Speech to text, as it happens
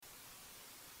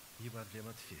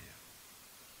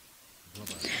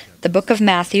The book of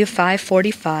Matthew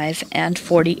 5:45 and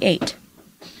 48.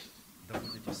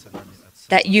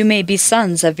 That you may be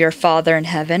sons of your Father in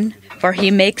heaven, for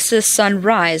he makes his sun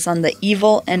rise on the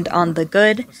evil and on the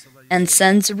good, and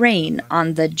sends rain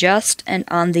on the just and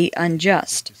on the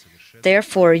unjust.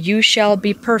 Therefore you shall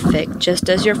be perfect, just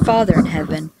as your Father in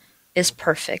heaven is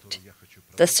perfect.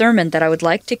 The sermon that I would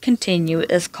like to continue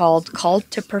is called Called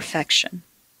to Perfection.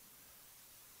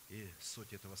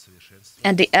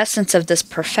 And the essence of this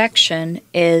perfection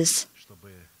is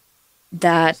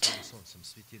that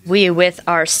we with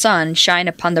our sun shine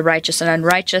upon the righteous and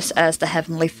unrighteous as the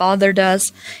Heavenly Father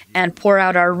does, and pour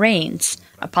out our rains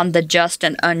upon the just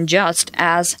and unjust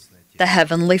as the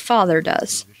Heavenly Father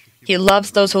does. He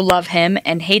loves those who love Him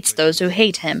and hates those who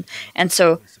hate Him. And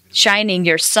so, shining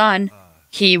your sun,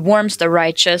 He warms the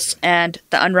righteous, and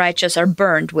the unrighteous are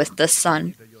burned with the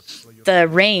sun. The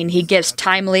rain He gives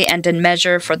timely and in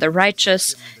measure for the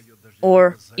righteous,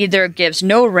 or either gives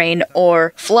no rain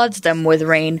or floods them with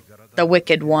rain, the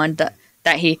wicked one,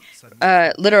 that He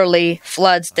literally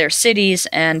floods their cities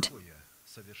and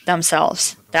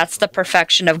themselves. That's the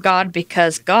perfection of God,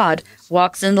 because God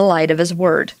walks in the light of His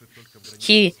Word.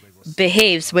 He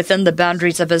behaves within the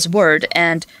boundaries of His Word,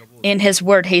 and in His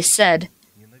Word He said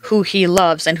who He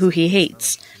loves and who He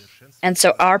hates. And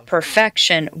so our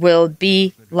perfection will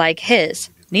be like His,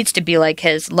 needs to be like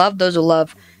His. Love those who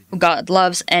God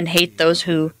loves, and hate those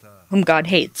whom God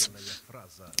hates.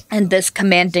 And this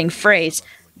commanding phrase,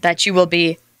 that you will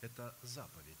be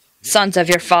sons of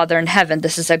your Father in heaven,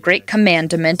 this is a great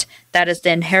commandment that is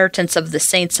the inheritance of the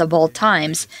saints of all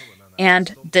times.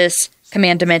 And this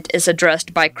commandment is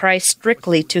addressed by Christ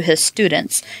strictly to His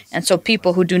students. And so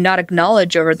people who do not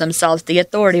acknowledge over themselves the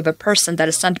authority of a person that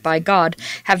is sent by God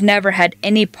have never had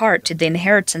any part to the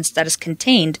inheritance that is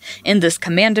contained in this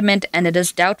commandment, and it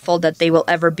is doubtful that they will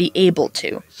ever be able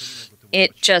to.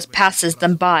 It just passes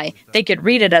them by. They could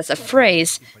read it as a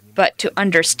phrase, but to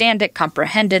understand it,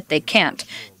 comprehend it, they can't.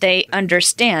 They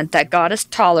understand that God is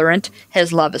tolerant,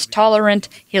 His love is tolerant,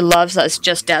 He loves us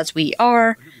just as we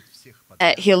are.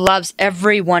 He loves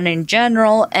everyone in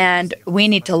general, and we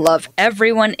need to love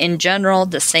everyone in general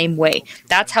the same way.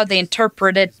 That's how they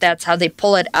interpret it. That's how they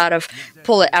pull it out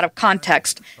of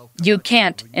context. You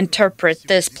can't interpret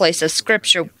this place of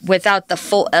Scripture without the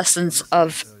full essence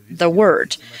of the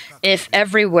Word. If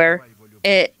everywhere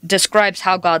it describes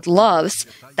how God loves,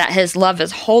 that His love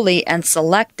is holy and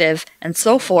selective, and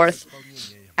so forth,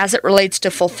 as it relates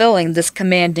to fulfilling this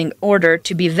commanding order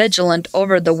to be vigilant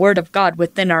over the Word of God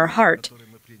within our heart,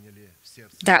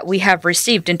 that we have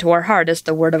received into our heart as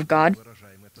the Word of God.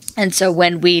 And so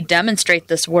when we demonstrate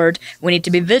this Word, we need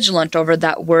to be vigilant over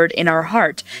that Word in our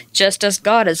heart, just as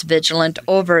God is vigilant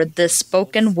over this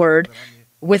spoken Word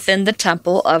within the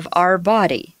temple of our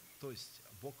body.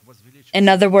 In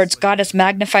other words, God has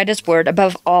magnified His Word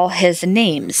above all His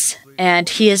names, and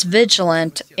He is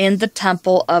vigilant in the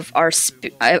temple of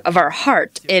our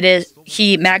heart.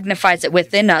 He magnifies it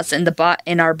within us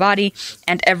in our body,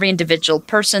 and every individual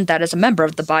person that is a member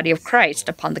of the body of Christ,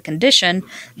 upon the condition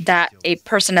that a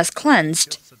person has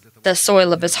cleansed the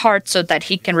soil of his heart so that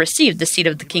he can receive the seed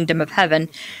of the kingdom of heaven.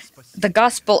 The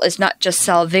gospel is not just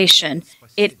salvation.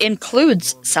 It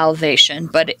includes salvation,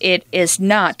 but it is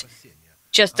not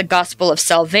just the gospel of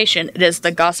salvation. It is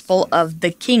the gospel of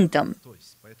the kingdom.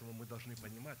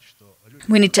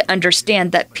 We need to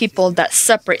understand that people that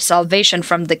separate salvation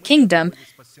from the kingdom,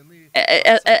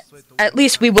 at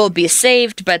least we will be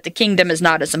saved, but the kingdom is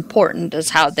not as important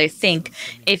as how they think.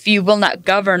 If you will not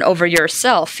govern over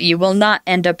yourself, you will not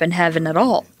end up in heaven at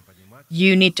all.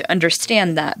 You need to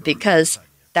understand that, because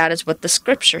that is what the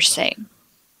Scriptures say.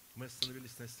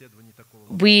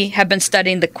 We have been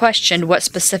studying the question, what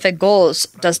specific goals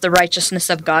does the righteousness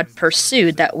of God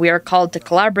pursue that we are called to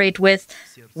collaborate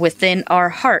within our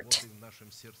heart?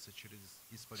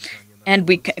 And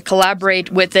we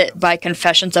collaborate with it by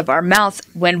confessions of our mouth.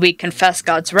 When we confess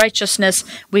God's righteousness,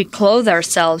 we clothe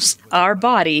ourselves, our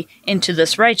body, into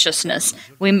this righteousness.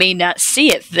 We may not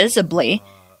see it visibly,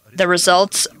 the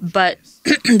results, but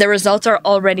the results are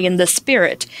already in the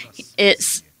Spirit. It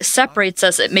separates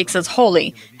us, it makes us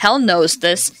holy. Hell knows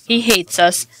this. He hates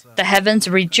us. The heavens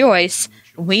rejoice.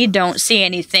 We don't see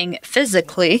anything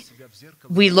physically.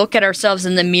 We look at ourselves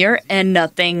in the mirror and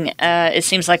nothing, it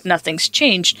seems like nothing's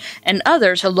changed. And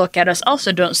others who look at us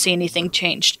also don't see anything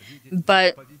changed.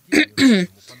 But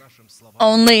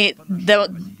only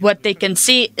what they can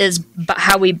see is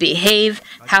how we behave,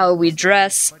 how we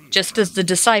dress, just as the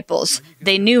disciples.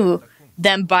 They knew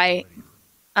them by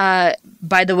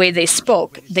the way they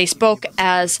spoke. They spoke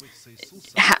as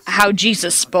how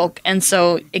Jesus spoke. And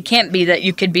so it can't be that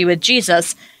you could be with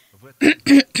Jesus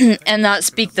and not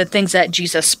speak the things that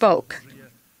Jesus spoke.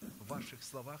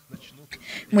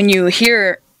 When you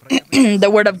hear the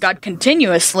Word of God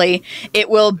continuously, it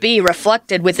will be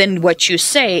reflected within what you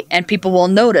say, and people will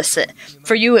notice it.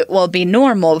 For you, it will be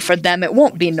normal. For them, it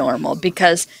won't be normal,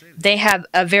 because they have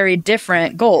a very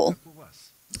different goal.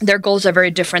 Their goals are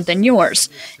very different than yours.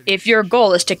 If your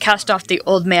goal is to cast off the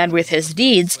old man with his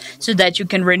deeds, so that you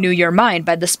can renew your mind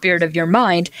by the spirit of your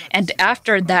mind, and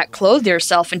after that clothe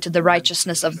yourself into the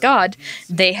righteousness of God,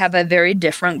 they have a very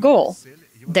different goal.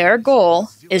 Their goal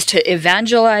is to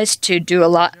evangelize, to do a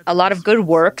lot of good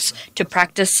works, to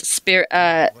practice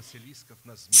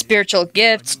spiritual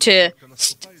gifts, to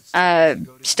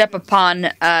step upon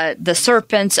the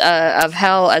serpents of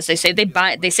hell, as they say. They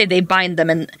bind them,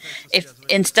 and if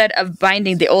instead of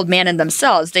binding the old man in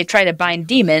themselves, they try to bind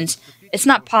demons, it's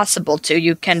not possible to.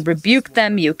 You can rebuke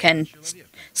them, you can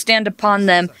stand upon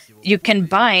them, you can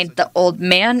bind the old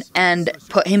man and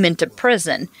put him into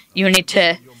prison. You need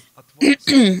to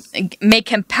make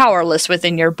him powerless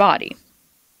within your body.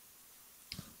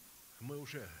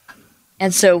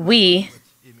 And so we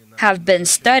have been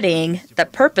studying the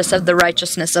purpose of the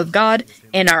righteousness of God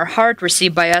in our heart,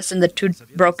 received by us in the 2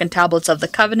 broken tablets of the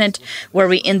covenant, where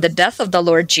we, in the death of the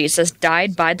Lord Jesus,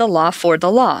 died by the law for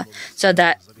the law, so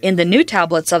that in the new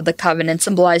tablets of the covenant,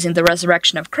 symbolizing the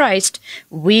resurrection of Christ,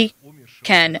 we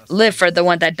can live for the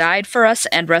one that died for us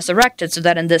and resurrected, so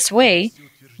that in this way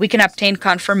we can obtain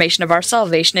confirmation of our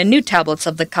salvation in new tablets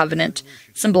of the covenant,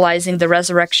 symbolizing the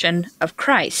resurrection of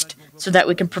Christ, so that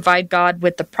we can provide God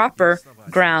with the proper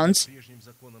grounds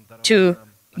to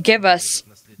give us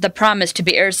the promise to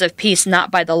be heirs of peace, not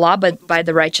by the law, but by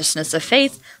the righteousness of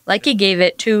faith, like he gave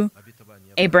it to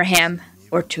Abraham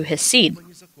or to his seed.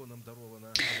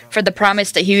 For the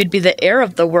promise that he would be the heir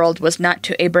of the world was not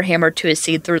to Abraham or to his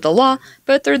seed through the law,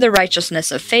 but through the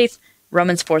righteousness of faith,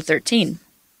 Romans 4:13.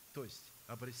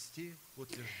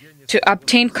 To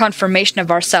obtain confirmation of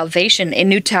our salvation in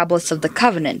new tablets of the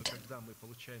covenant.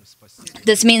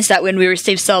 This means that when we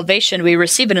receive salvation, we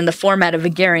receive it in the format of a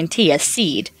guarantee, a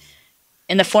seed,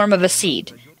 in the form of a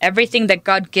seed. Everything that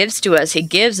God gives to us, he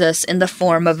gives us in the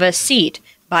form of a seed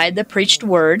by the preached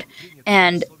word,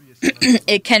 and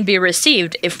it can be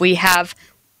received if we have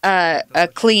the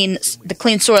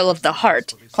clean soil of the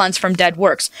heart, cleansed from dead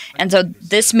works. And so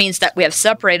this means that we have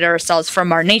separated ourselves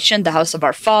from our nation, the house of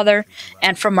our father,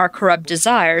 and from our corrupt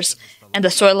desires, and the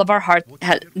soil of our heart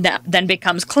then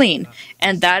becomes clean.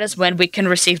 And that is when we can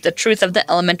receive the truth of the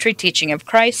elementary teaching of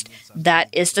Christ, that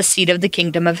is the seed of the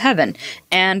kingdom of heaven,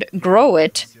 and grow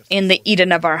it in the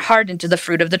Eden of our heart into the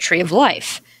fruit of the tree of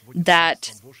life,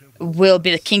 that will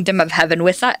be the kingdom of heaven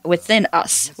within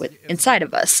us, inside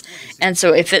of us. And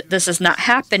so if this is not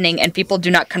happening, and people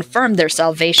do not confirm their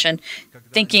salvation,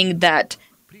 thinking that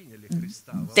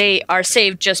they are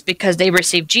saved just because they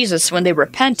received Jesus when they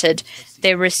repented,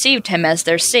 they received him as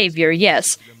their Savior.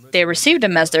 Yes, they received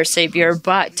him as their Savior,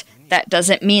 but that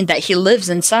doesn't mean that he lives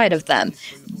inside of them.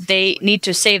 They need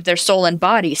to save their soul and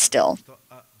body still,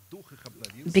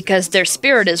 because their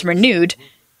spirit is renewed.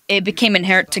 It became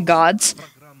inherent to God's.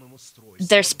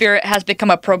 Their spirit has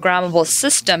become a programmable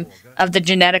system of the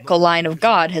genetical line of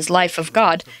God, his life of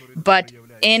God. But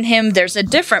in him, there's a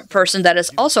different person that is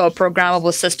also a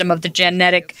programmable system of the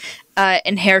genetic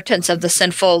inheritance of the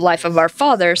sinful life of our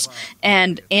fathers.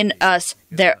 And in us,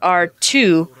 there are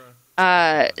two,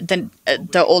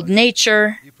 the old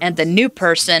nature and the new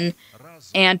person,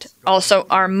 and also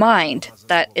our mind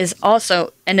that is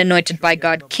also an anointed by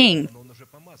God king.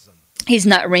 He's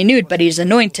not renewed, but he's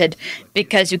anointed,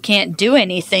 because you can't do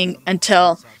anything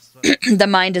until the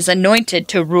mind is anointed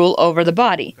to rule over the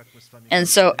body. And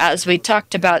so, as we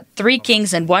talked about, 3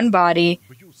 kings in one body,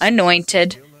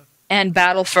 anointed, and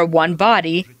battle for one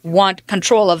body, want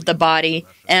control of the body,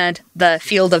 and the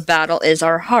field of battle is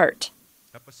our heart.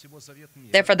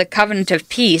 Therefore, the covenant of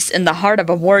peace in the heart of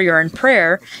a warrior in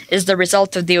prayer is the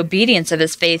result of the obedience of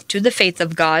his faith to the faith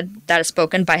of God that is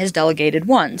spoken by his delegated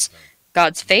ones.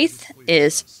 God's faith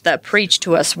is the preached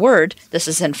to us word. This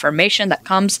is information that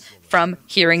comes from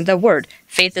hearing the word.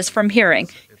 Faith is from hearing.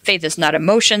 Faith is not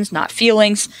emotions, not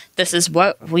feelings. This is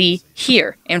what we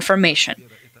hear, information.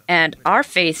 And our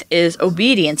faith is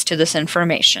obedience to this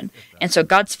information. And so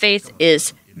God's faith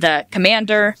is the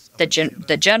commander,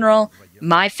 the general.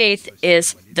 My faith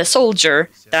is the soldier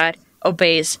that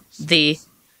obeys the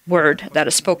word that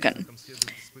is spoken.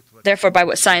 Therefore, by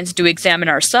what signs do we examine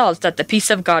ourselves that the peace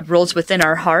of God rules within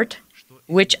our heart,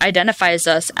 which identifies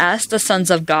us as the sons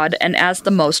of God and as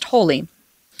the most holy?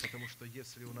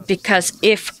 Because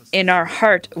if in our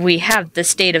heart we have the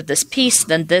state of this peace,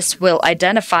 then this will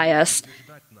identify us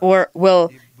or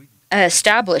will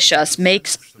establish us,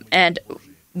 and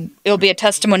it'll be a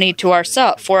testimony to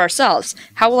for ourselves.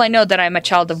 How will I know that I'm a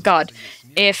child of God?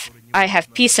 If I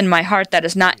have peace in my heart that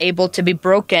is not able to be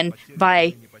broken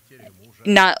by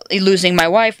not losing my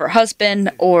wife or husband,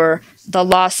 or the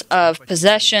loss of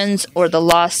possessions, or the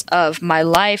loss of my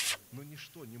life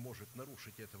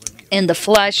in the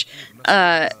flesh,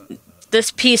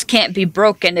 this peace can't be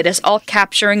broken. It is all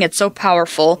capturing. It's so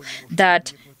powerful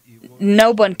that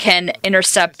no one can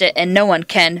intercept it and no one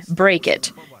can break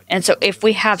it. And so if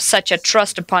we have such a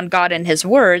trust upon God and His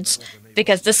words,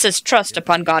 because this is trust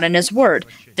upon God and His word,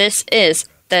 this is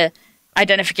the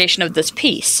identification of this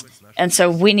peace. And so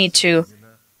we need to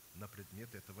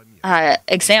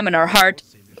examine our heart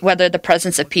whether the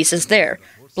presence of peace is there.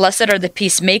 Blessed are the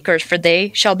peacemakers, for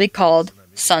they shall be called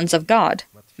sons of God.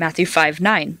 Matthew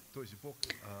 5:9.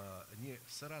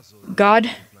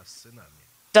 God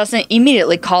doesn't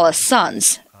immediately call us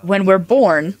sons. When we're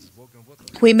born,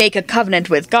 we make a covenant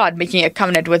with God. Making a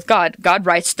covenant with God, God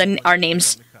writes our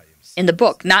names in the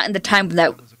book, not in the time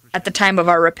at the time of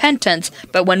our repentance,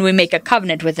 but when we make a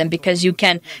covenant with Him, because you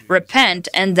can repent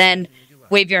and then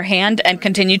wave your hand and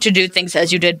continue to do things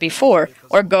as you did before,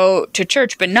 or go to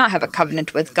church but not have a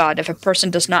covenant with God. If a person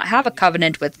does not have a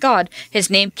covenant with God, his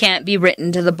name can't be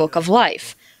written to the book of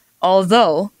life,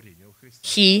 although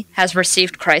he has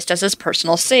received Christ as his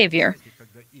personal Savior.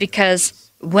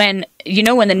 Because when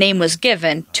the name was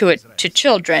given to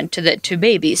children, to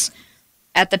babies,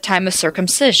 at the time of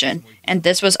circumcision, and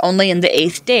this was only in the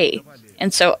 8th day.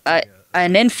 And so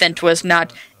an infant was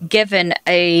not given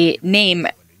a name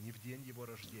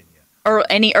or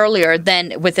any earlier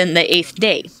than within the 8th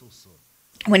day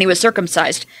when he was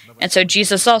circumcised. And so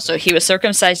Jesus also, he was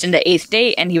circumcised in the 8th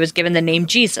day, and he was given the name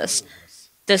Jesus.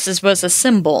 This was a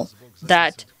symbol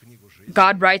that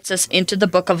God writes us into the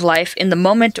book of life in the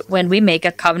moment when we make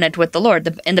a covenant with the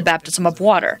Lord, in the baptism of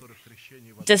water.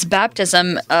 This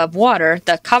baptism of water,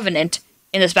 the covenant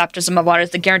in this baptism of water,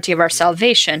 is the guarantee of our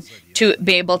salvation. To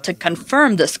be able to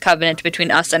confirm this covenant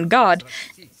between us and God,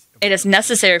 it is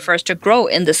necessary for us to grow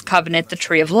in this covenant, the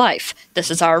tree of life. This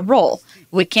is our role.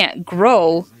 We can't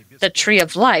grow the tree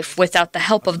of life without the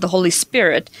help of the Holy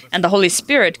Spirit, and the Holy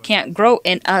Spirit can't grow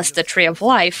in us the tree of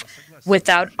life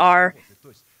without our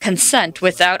consent,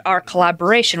 without our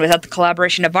collaboration, without the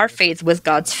collaboration of our faith with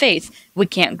God's faith. We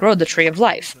can't grow the tree of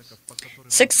life.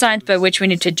 6 signs by which we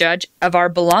need to judge of our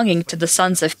belonging to the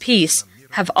sons of peace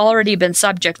have already been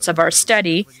subjects of our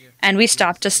study, and we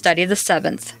stop to study the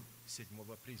 7th.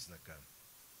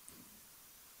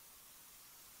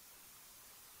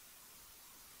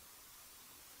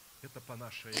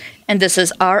 And this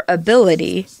is our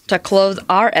ability to clothe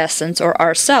our essence or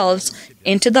ourselves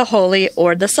into the holy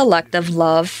or the selective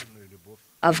love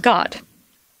of God.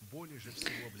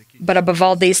 But above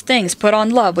all these things, put on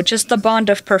love, which is the bond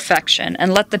of perfection,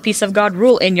 and let the peace of God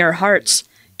rule in your hearts,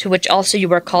 to which also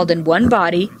you are called in one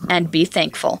body, and be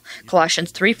thankful.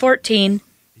 Colossians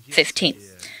 3:14-15.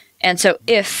 And so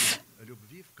if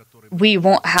we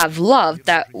won't have love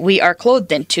that we are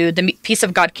clothed into, the peace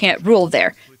of God can't rule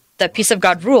there. The peace of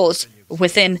God rules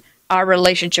within our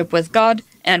relationship with God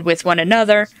and with one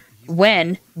another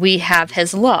when we have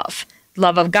His love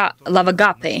of God, love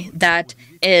agape, that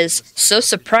is so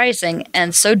surprising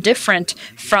and so different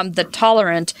from the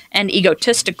tolerant and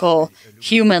egotistical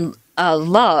human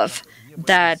love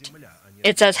that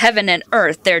it's as heaven and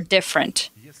earth, they're different.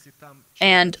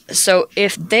 And so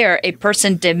if a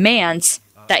person demands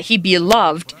that he be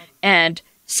loved and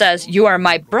says, you are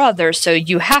my brother, so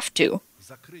you have to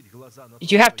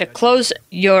close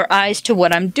your eyes to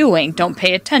what I'm doing. Don't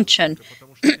pay attention.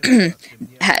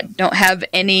 Don't have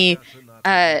any,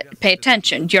 pay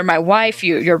attention. You're my wife.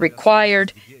 You're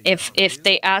required. If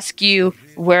they ask you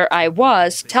where I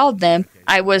was, tell them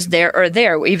I was there or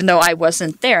there, even though I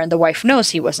wasn't there, and the wife knows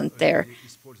he wasn't there.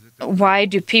 Why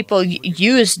do people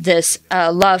use this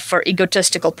love for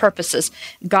egotistical purposes?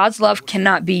 God's love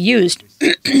cannot be used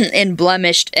in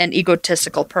blemished and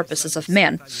egotistical purposes of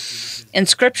man. In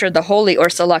Scripture, the holy or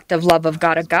selective love of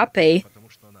God, agape,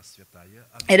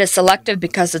 it is selective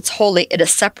because it's holy. It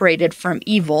is separated from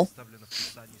evil.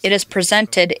 It is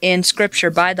presented in Scripture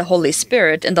by the Holy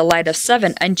Spirit in the light of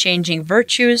 7 unchanging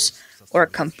virtues or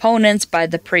components by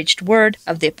the preached word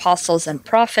of the apostles and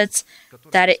prophets,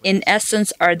 that in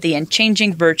essence are the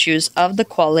unchanging virtues of the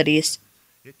qualities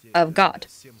of God.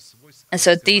 And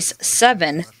so these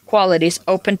 7 qualities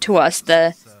open to us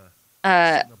the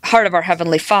heart of our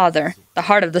Heavenly Father, the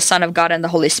heart of the Son of God and the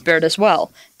Holy Spirit as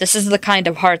well. This is the kind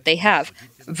of heart they have.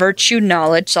 virtue,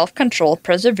 knowledge, self-control,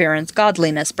 perseverance,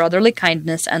 godliness, brotherly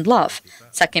kindness, and love.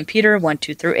 2 Peter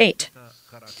 1:2-8.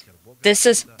 This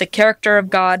is the character of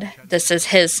God. This is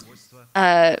His.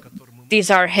 These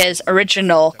are His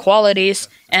original qualities,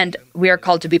 and we are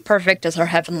called to be perfect as our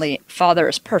Heavenly Father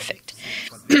is perfect.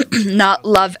 Not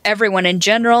love everyone in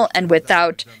general and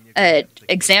without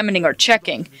examining or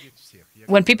checking.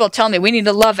 When people tell me we need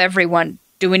to love everyone,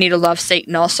 do we need to love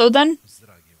Satan also then?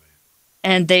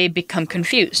 And they become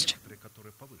confused.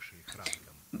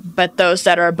 But those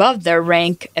that are above their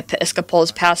rank,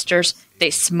 episcopals, pastors, they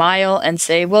smile and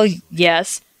say, well,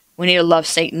 yes, we need to love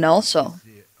Satan also.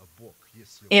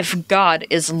 If God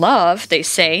is love, they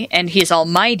say, and He's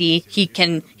almighty, He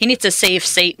needs to save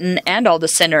Satan and all the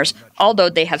sinners, although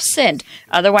they have sinned.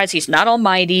 Otherwise, He's not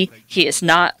almighty, He is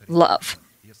not love.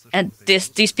 And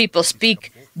these people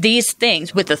speak these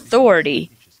things with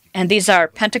authority, and these are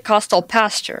Pentecostal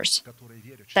pastors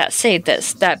that say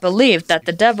this, that believe that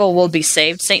the devil will be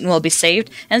saved, Satan will be saved,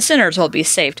 and sinners will be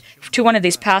saved. To one of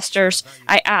these pastors,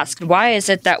 I asked, why is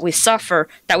it that we suffer,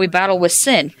 that we battle with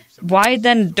sin? Why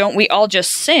then don't we all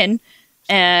just sin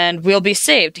and we'll be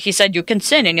saved? He said, you can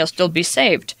sin and you'll still be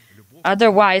saved.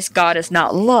 Otherwise, God is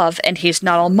not love and He's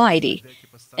not almighty.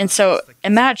 And so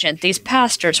imagine these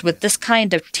pastors with this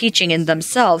kind of teaching in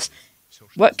themselves.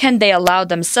 What can they allow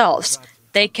themselves?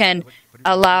 They can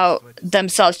allow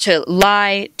themselves to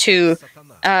lie, to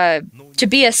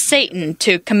be a Satan,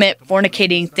 to commit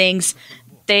fornicating things.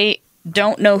 They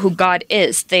don't know who God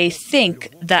is. They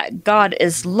think that God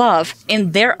is love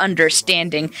in their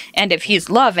understanding. And if He's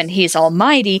love and He's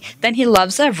almighty, then He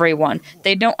loves everyone.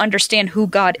 They don't understand who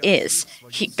God is.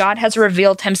 God has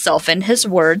revealed Himself in His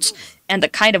words, and the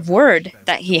kind of word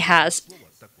that He has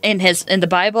in the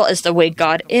Bible is the way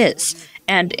God is.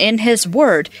 And in His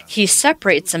word, He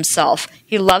separates Himself.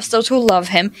 He loves those who love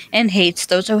Him and hates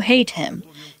those who hate Him.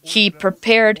 He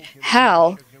prepared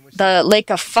hell, the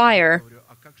lake of fire,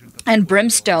 and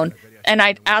brimstone. And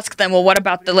I'd ask them, well, what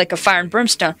about the lake of fire and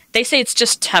brimstone? They say it's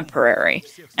just temporary.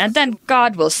 And then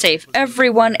God will save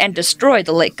everyone and destroy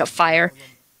the lake of fire.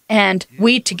 And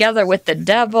we, together with the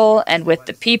devil and with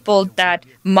the people that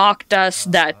mocked us,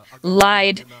 that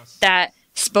lied, that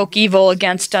spoke evil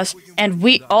against us, and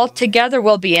we all together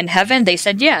will be in heaven. They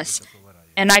said yes.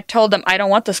 And I told them, I don't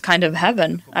want this kind of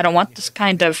heaven. I don't want this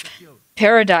kind of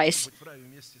paradise.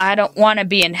 I don't want to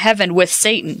be in heaven with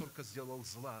Satan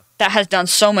that has done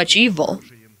so much evil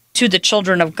to the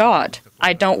children of God.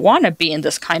 I don't want to be in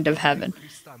this kind of heaven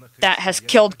that has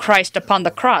killed Christ upon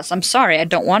the cross. I'm sorry, I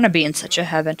don't want to be in such a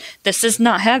heaven. This is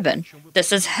not heaven.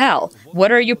 This is hell.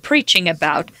 What are you preaching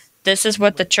about? This is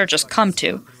what the church has come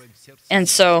to. And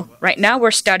so, right now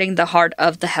we're studying the heart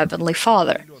of the Heavenly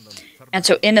Father. And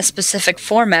so, in a specific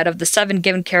format of the 7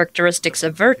 given characteristics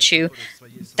of virtue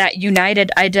that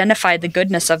united identify the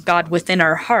goodness of God within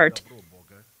our heart,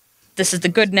 this is the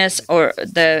goodness or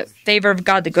the favor of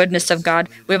God, the goodness of God.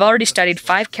 We've already studied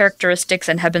 5 characteristics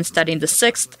and have been studying the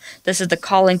 6th. This is the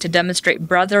calling to demonstrate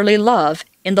brotherly love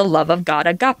in the love of God,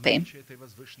 agape.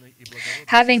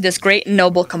 Having this great and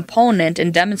noble component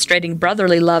in demonstrating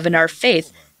brotherly love in our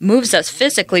faith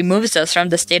physically moves us from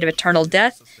the state of eternal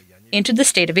death into the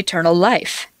state of eternal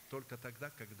life.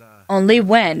 Only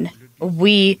when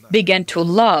we begin to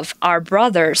love our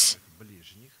brothers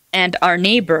and our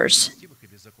neighbors,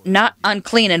 not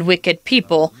unclean and wicked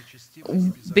people,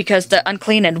 because the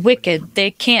unclean and wicked, they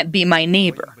can't be my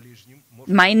neighbor.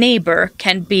 My neighbor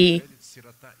can be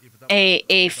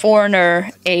a foreigner,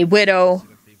 a widow,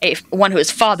 one who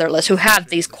is fatherless, who have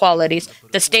these qualities.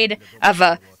 The state of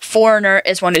a foreigner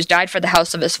is one who's died for the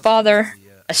house of his father,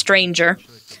 a stranger.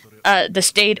 The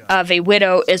state of a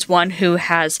widow is one who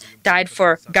has died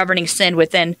for governing sin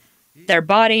within their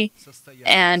body.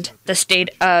 And the state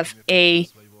of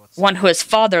one who is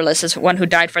fatherless is one who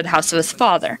died for the house of his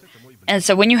father. And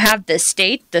so when you have this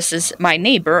state, this is my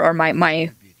neighbor or my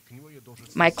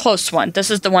close one. This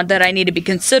is the one that I need to be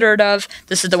considerate of.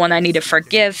 This is the one I need to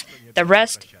forgive. The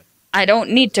rest, I don't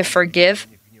need to forgive,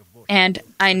 and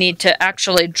I need to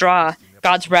actually draw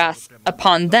God's wrath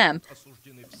upon them.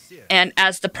 And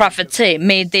as the prophets say,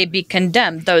 may they be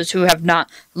condemned, those who have not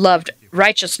loved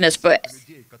righteousness but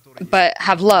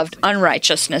have loved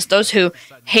unrighteousness. Those who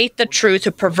hate the truth,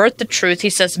 who pervert the truth, he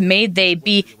says, may they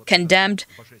be condemned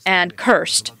and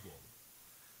cursed.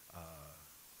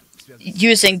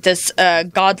 Using this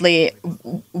godly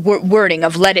wording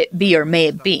of let it be or may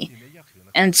it be.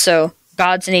 And so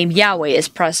God's name Yahweh is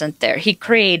present there. He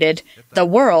created the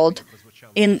world.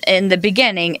 In the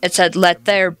beginning, it said, let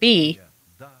there be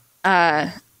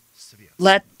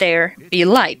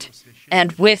light.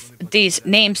 And with these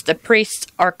names, the priests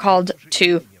are called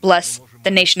to bless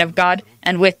the nation of God,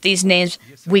 and with these names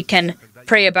we can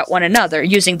pray about one another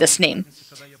using this name.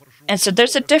 And so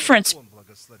there's a difference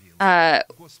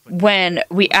when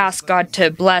we ask God to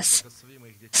bless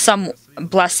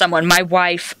someone, my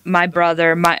wife, my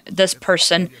brother, this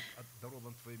person.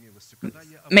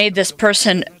 May this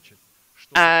person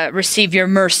receive your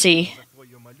mercy.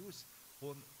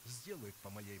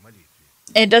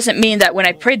 It doesn't mean that when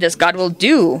I pray this, God will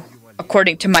do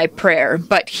according to my prayer,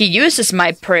 but He uses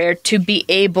my prayer to be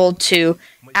able to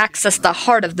access the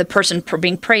heart of the person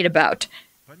being prayed about.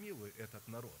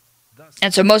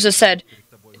 And so Moses said,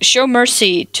 show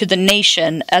mercy to the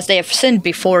nation as they have sinned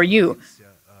before you.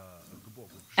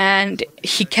 And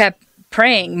he kept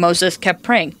praying. Moses kept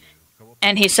praying.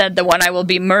 And he said, the one I will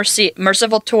be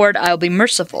merciful toward, I will be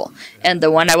merciful. And the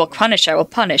one I will punish, I will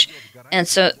punish. And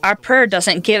so our prayer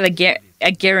doesn't give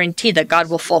a guarantee that God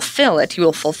will fulfill it. He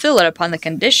will fulfill it upon the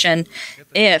condition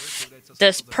if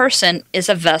this person is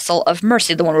a vessel of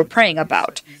mercy, the one we're praying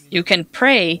about. You can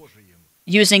pray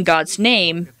using God's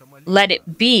name, let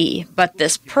it be, but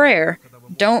this prayer,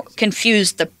 don't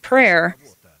confuse the prayer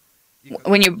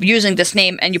when you're using this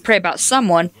name and you pray about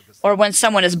someone, or when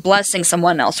someone is blessing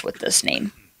someone else with this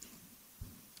name.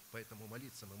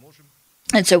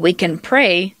 And so we can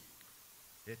pray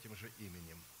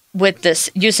with this,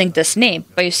 using this name.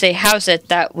 But you say, how's it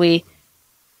that we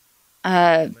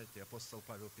pray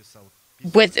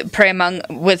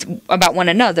about one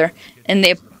another? In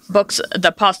the books, the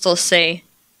apostles say,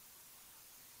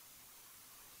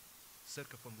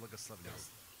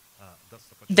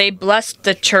 they blessed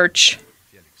the church.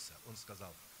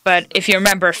 But if you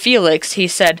remember Felix, he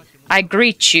said, I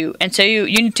greet you. And so you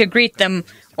need to greet them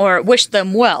or wish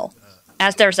them well.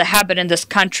 As there's a habit in this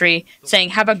country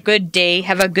saying, have a good day,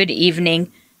 have a good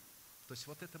evening.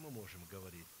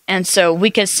 And so we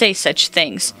can say such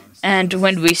things. And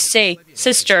when we say,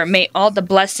 sister, may all the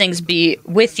blessings be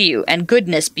with you and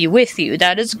goodness be with you,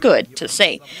 that is good to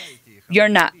say. You're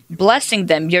not blessing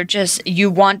them,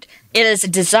 you want, it is a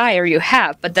desire you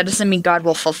have, but that doesn't mean God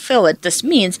will fulfill it. This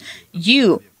means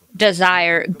you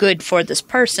desire good for this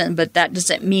person, but that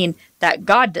doesn't mean that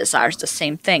God desires the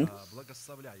same thing.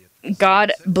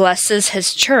 God blesses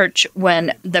His church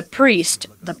when the priest,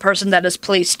 the person that is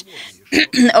placed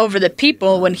over the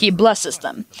people, when he blesses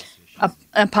them,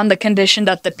 upon the condition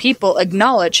that the people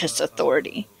acknowledge His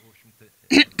authority.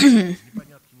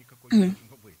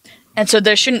 And so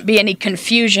there shouldn't be any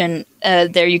confusion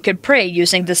there. You could pray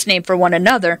using this name for one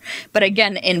another. But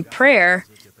again, in prayer,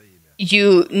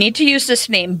 you need to use this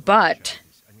name, but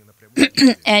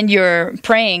and you're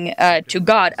praying to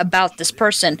God about this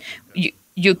person.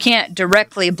 You can't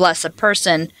directly bless a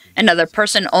person, another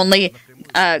person. Only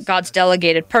God's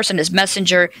delegated person, His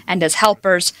messenger and His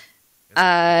helpers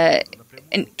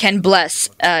can bless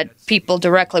people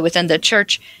directly within the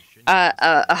church.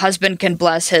 A husband can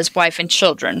bless his wife and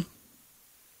children.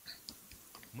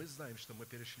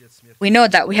 We know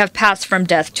that we have passed from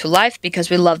death to life because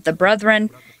we love the brethren.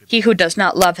 He who does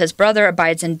not love his brother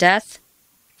abides in death.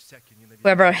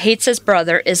 Whoever hates his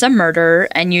brother is a murderer,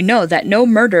 and you know that no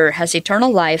murderer has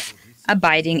eternal life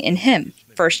abiding in him.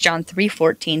 1 John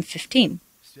 3:14-15.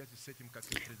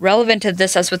 Relevant to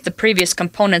this as with the previous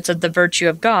components of the virtue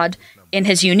of God, in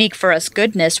His unique for us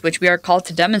goodness, which we are called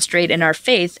to demonstrate in our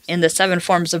faith in the 7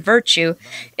 forms of virtue,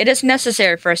 it is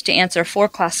necessary for us to answer 4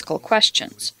 classical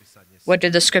questions. What do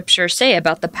the Scriptures say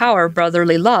about the power of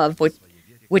brotherly love,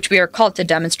 which we are called to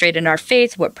demonstrate in our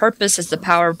faith? What purpose is the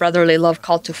power of brotherly love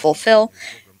called to fulfill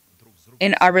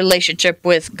in our relationship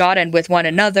with God and with one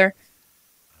another?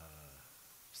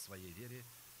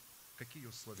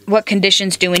 What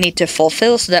conditions do we need to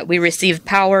fulfill so that we receive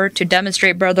power to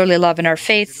demonstrate brotherly love in our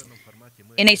faith?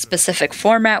 In a specific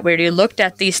format, where you looked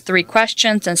at these 3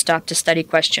 questions and stopped to study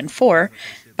question 4,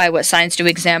 by what signs do we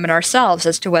examine ourselves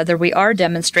as to whether we are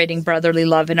demonstrating brotherly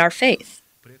love in our faith?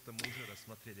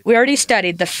 We already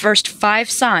studied the first 5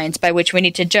 signs by which we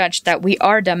need to judge that we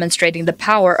are demonstrating the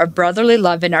power of brotherly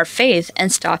love in our faith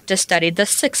and stopped to study the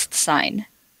 6th sign.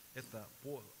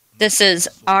 This is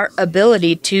our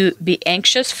ability to be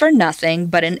anxious for nothing,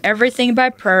 but in everything by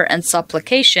prayer and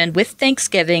supplication with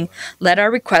thanksgiving, let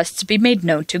our requests be made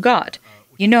known to God.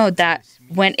 You know that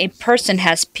when a person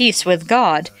has peace with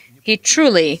God, he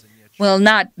truly will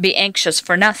not be anxious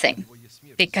for nothing,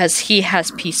 because he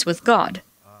has peace with God.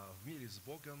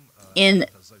 In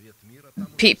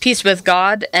peace with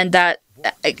God, and that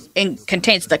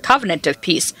contains the covenant of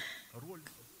peace,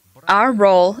 our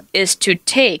role is to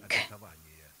take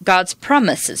God's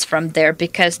promises from there,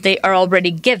 because they are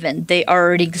already given, they are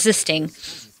already existing,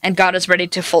 and God is ready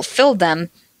to fulfill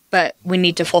them but we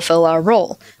need to fulfill our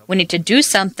role. We need to do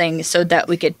something so that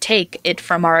we could take it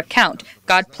from our account.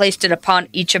 God placed it upon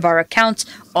each of our accounts,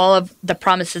 all of the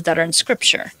promises that are in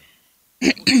Scripture.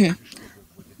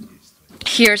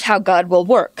 Here's how God will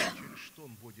work.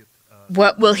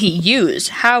 What will He use?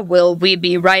 How will we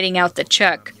be writing out the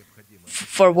check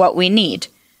for what we need?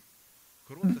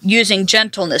 Using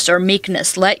gentleness or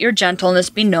meekness. Let your gentleness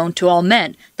be known to all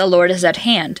men. The Lord is at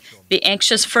hand. Be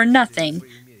anxious for nothing.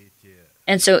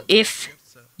 And so if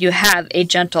you have a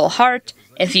gentle heart,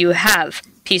 if you have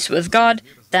peace with God,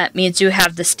 that means you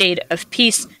have the state of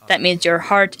peace. That means your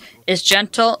heart is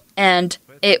gentle, and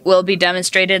it will be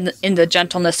demonstrated in the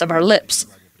gentleness of our lips,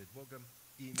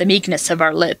 the meekness of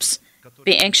our lips.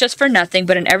 Be anxious for nothing,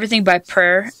 but in everything by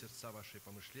prayer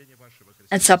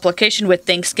and supplication with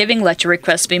thanksgiving, let your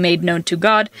requests be made known to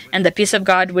God, and the peace of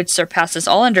God, which surpasses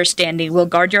all understanding, will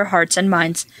guard your hearts and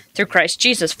minds through Christ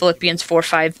Jesus. Philippians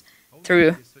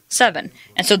 4:5-7.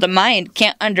 And so the mind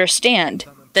can't understand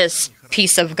this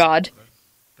peace of God.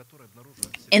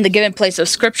 In the given place of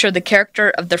Scripture, the character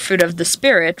of the fruit of the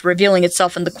Spirit, revealing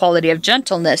itself in the quality of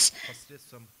gentleness,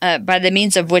 by the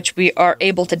means of which we are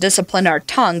able to discipline our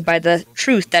tongue by the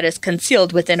truth that is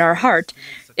concealed within our heart,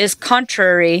 is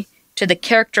contrary to the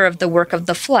character of the work of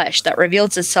the flesh that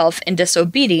reveals itself in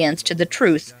disobedience to the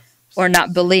truth or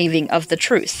not believing of the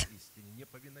truth.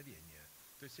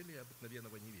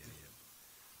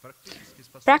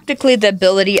 Practically, the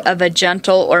ability of a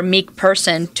gentle or meek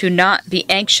person to not be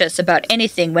anxious about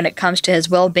anything when it comes to his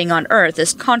well-being on earth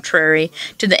is contrary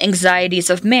to the anxieties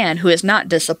of man who is not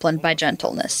disciplined by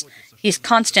gentleness. He's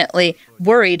constantly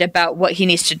worried about what he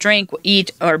needs to drink, eat,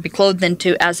 or be clothed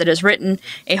into, as it is written,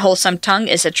 "A wholesome tongue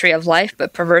is a tree of life,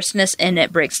 but perverseness in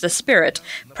it breaks the spirit."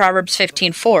 Proverbs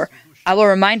 15:4. I will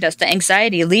remind us that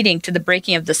anxiety leading to the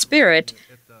breaking of the spirit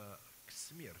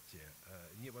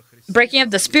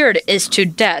is to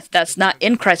death. That's not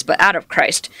in Christ, but out of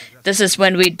Christ. This is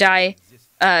when we die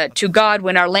to God,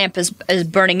 when our lamp is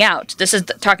burning out. This is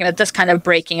talking about this kind of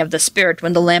breaking of the spirit,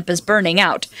 when the lamp is burning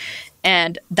out.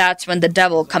 And that's when the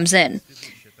devil comes in.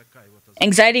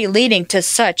 Anxiety leading to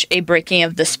such a breaking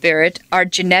of the spirit are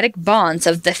genetic bonds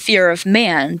of the fear of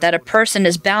man that a person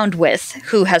is bound with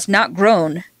who has not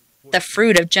grown the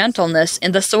fruit of gentleness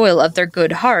in the soil of their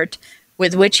good heart,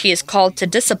 with which he is called to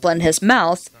discipline his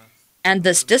mouth, and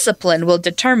this discipline will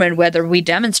determine whether we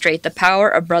demonstrate the power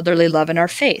of brotherly love in our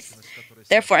faith.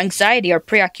 Therefore, anxiety or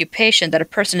preoccupation that a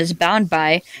person is bound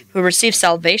by, who receives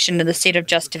salvation in the state of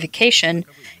justification,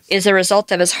 is a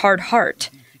result of his hard heart,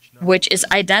 which is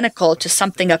identical to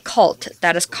something occult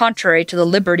that is contrary to the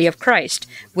liberty of Christ,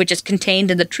 which is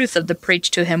contained in the truth of the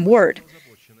preached to him word.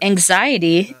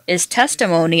 Anxiety is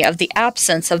testimony of the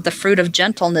absence of the fruit of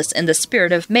gentleness in the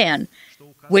spirit of man,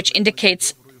 which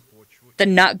indicates the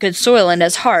not good soil in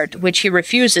his heart, which he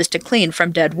refuses to clean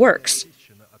from dead works.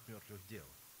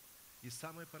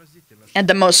 And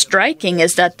the most striking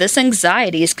is that this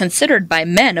anxiety is considered by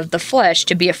men of the flesh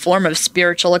to be a form of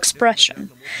spiritual expression.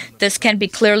 This can be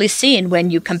clearly seen when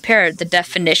you compare the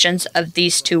definitions of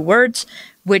these two words,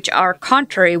 which are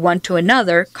contrary one to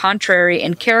another, contrary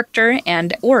in character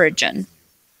and origin.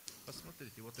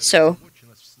 So,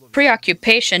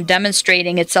 preoccupation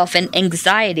demonstrating itself in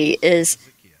anxiety is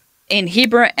in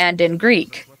Hebrew and in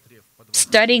Greek.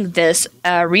 Studying this,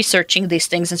 researching these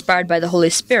things inspired by the Holy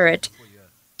Spirit,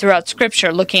 throughout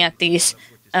Scripture, looking at these,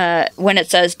 when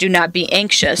it says, "Do not be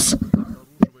anxious,"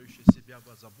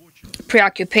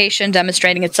 preoccupation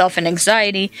demonstrating itself in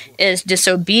anxiety is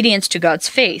disobedience to God's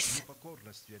faith.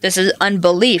 This is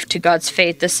unbelief to God's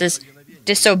faith. This is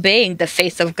disobeying the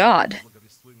faith of God.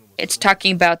 It's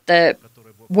talking about the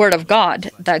Word of God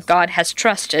that God has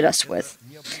trusted us with.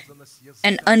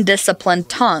 An undisciplined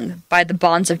tongue by the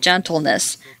bonds of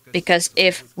gentleness, because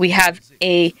if we have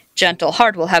a gentle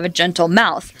heart, we'll have a gentle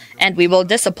mouth, and we will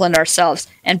discipline ourselves.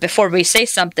 And before we say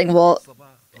something, we'll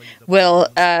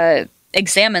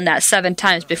examine that 7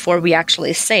 times before we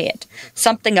actually say it.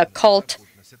 Something occult.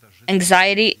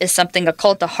 Anxiety is something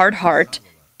occult, a hard heart,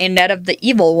 a net of the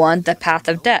evil one, the path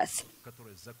of death.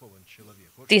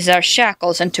 These are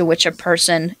shackles into which a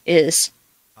person is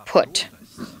put.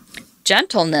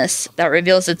 Gentleness that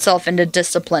reveals itself in a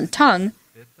disciplined tongue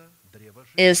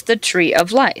is the tree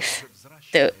of life.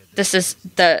 This is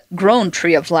the grown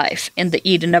tree of life in the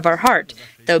Eden of our heart,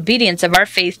 the obedience of our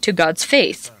faith to God's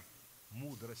faith.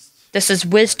 This is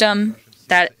wisdom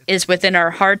that is within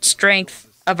our heart, strength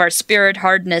of our spirit,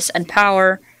 hardness and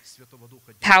power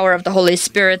of the Holy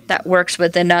Spirit that works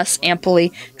within us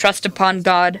amply, trust upon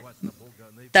God,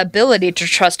 the ability to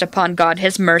trust upon God,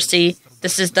 His mercy,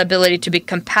 This is the ability to be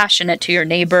compassionate to your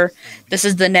neighbor. This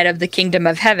is the net of the kingdom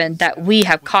of heaven that we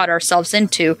have caught ourselves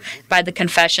into by the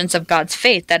confessions of God's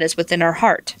faith that is within our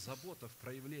heart.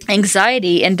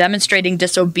 Anxiety in demonstrating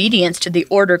disobedience to the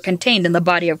order contained in the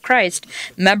body of Christ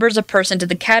members a person to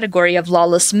the category of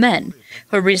lawless men,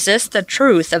 who resist the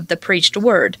truth of the preached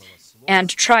word,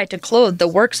 and try to clothe the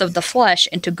works of the flesh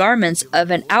into garments of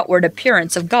an outward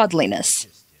appearance of godliness.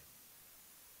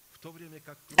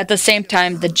 At the same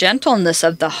time, the gentleness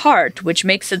of the heart, which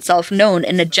makes itself known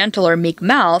in a gentle or meek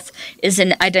mouth, is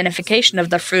an identification of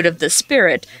the fruit of the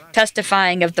Spirit,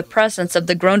 testifying of the presence of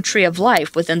the grown tree of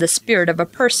life within the spirit of a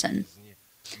person.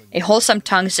 A wholesome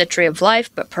tongue is a tree of life,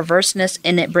 but perverseness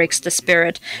in it breaks the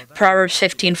spirit. Proverbs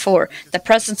 15:4. The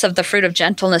presence of the fruit of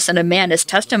gentleness in a man is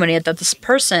testimony that this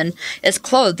person is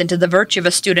clothed into the virtue of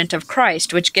a student of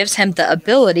Christ, which gives him the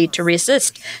ability to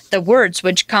resist the words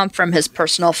which come from his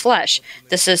personal flesh.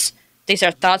 These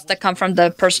are thoughts that come from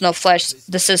the personal flesh.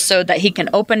 This is so that he can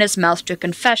open his mouth to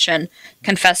confession,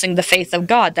 confessing the faith of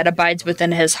God that abides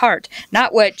within his heart.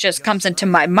 Not what just comes into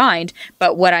my mind,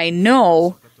 but what I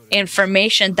know,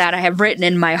 information that I have written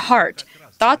in my heart.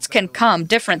 Thoughts can come,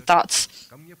 different thoughts.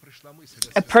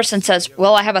 A person says,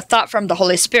 well, I have a thought from the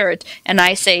Holy Spirit, and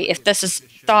I say, if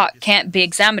thought can't be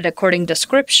examined according to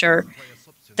Scripture,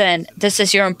 then this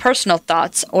is your own personal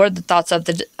thoughts or the thoughts of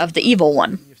the evil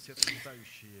one.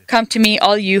 Come to me,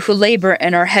 all you who labor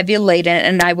and are heavy laden,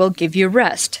 and I will give you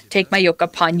rest. Take my yoke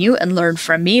upon you and learn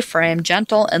from me, for I am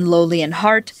gentle and lowly in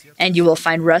heart, and you will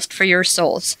find rest for your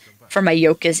souls. For my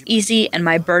yoke is easy and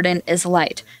my burden is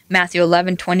light. Matthew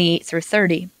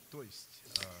 11:28-30.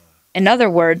 In other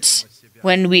words,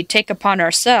 when we take upon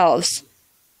ourselves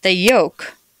the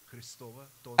yoke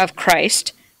of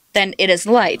Christ, then it is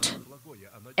light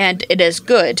and it is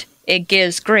good. It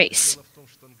gives grace.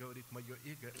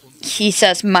 He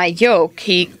says, my yoke,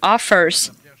 he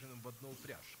offers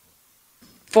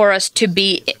for us to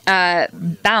be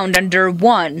bound under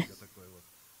one.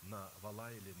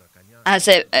 As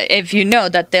if you know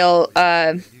that they'll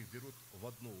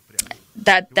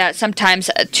that sometimes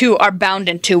two are bound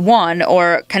into one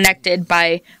or connected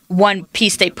by one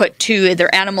piece. They put two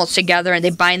their animals together and they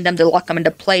bind them to lock them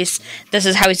into place. This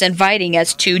is how he's inviting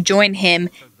us to join him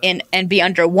in and be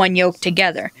under one yoke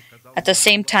together. At the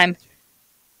same time,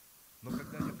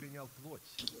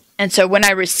 and so when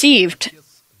I received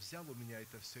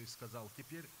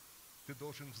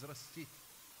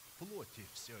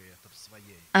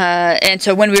and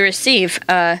so when we receive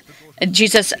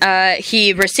Jesus,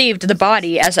 he received the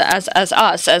body as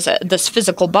this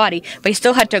physical body, but he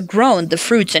still had to grow the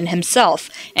fruits in himself,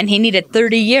 and he needed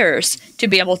 30 years to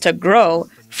be able to grow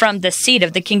from the seed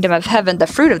of the kingdom of heaven, the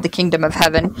fruit of the kingdom of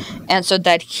heaven, and so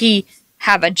that he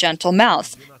have a gentle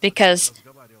mouth. Because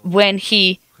when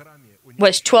he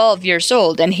was 12 years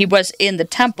old and he was in the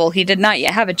temple, he did not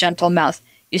yet have a gentle mouth.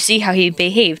 You see how he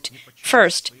behaved.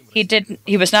 First,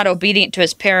 he was not obedient to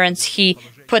his parents. He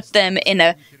put them in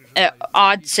a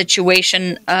odd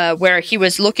situation where he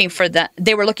was looking for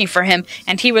they were looking for him,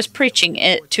 and he was preaching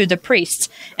it to the priests,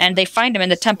 and they find him in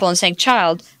the temple and saying,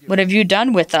 "Child, what have you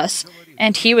done with us?"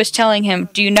 And he was telling him,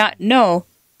 "Do you not know?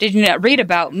 Did you not read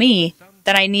about me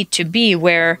that I need to be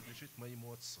where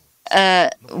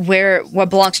what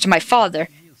belongs to my Father?"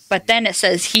 But then it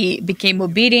says he became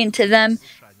obedient to them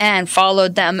and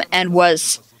followed them and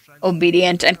was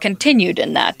obedient and continued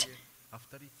in that.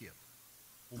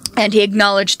 And he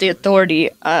acknowledged the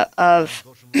authority of,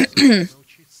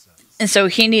 and so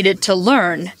he needed to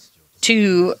learn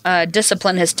to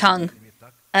discipline his tongue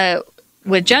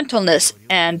with gentleness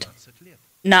and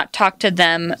not talk to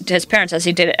his parents as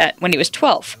he did when he was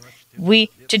 12.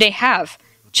 We today have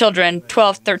children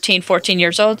 12, 13, 14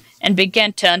 years old and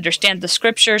begin to understand the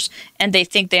scriptures, and they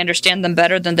think they understand them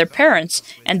better than their parents,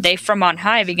 and they from on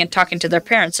high begin talking to their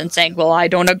parents and saying, "Well, I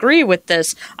don't agree with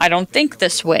this. I don't think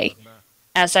this way."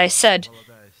 As I said,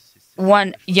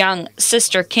 one young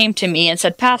sister came to me and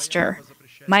said, "Pastor,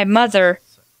 my mother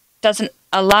doesn't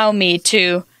allow me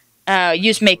to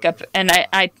use makeup," and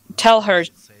I told her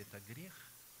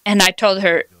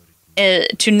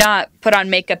to not put on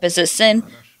makeup is a sin.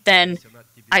 Then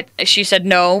she said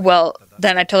no. Well,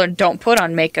 then I told her, don't put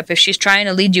on makeup. If she's trying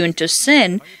to lead you into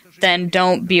sin, then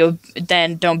don't be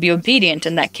obedient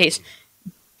in that case.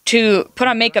 To put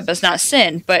on makeup is not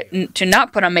sin, but to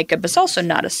not put on makeup is also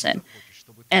not a sin.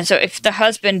 And so if the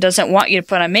husband doesn't want you to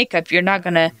put on makeup, you're not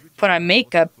going to put on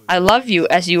makeup. I love you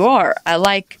as you are. I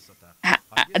like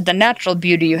the natural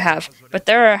beauty you have. But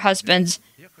there are husbands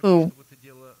who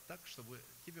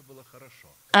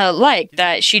like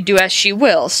that she do as she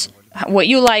wills. What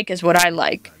you like is what I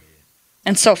like,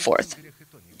 and so forth.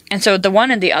 And so the one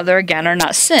and the other, again, are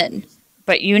not sin.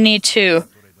 But you need to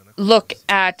look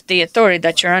at the authority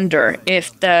that you're under.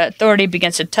 If the authority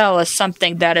begins to tell us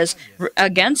something that is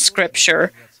against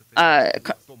Scripture,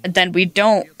 then we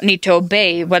don't need to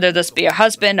obey, whether this be a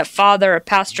husband, a father, a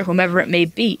pastor, whomever it may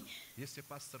be.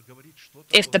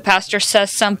 If the pastor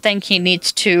says something, he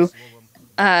needs to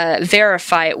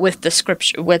verify it with the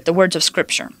Scripture, with the words of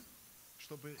Scripture.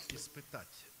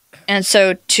 And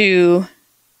so to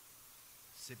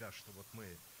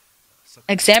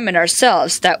examine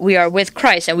ourselves that we are with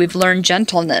Christ and we've learned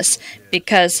gentleness,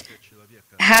 because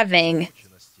having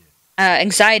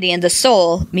anxiety in the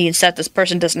soul means that this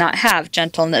person does not have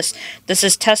gentleness. This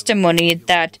is testimony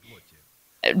that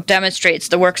demonstrates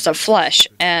the works of flesh,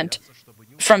 and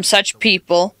from such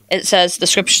people, it says, the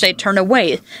Scriptures say, turn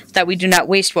away, that we do not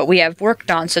waste what we have worked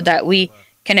on, so that we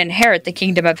can inherit the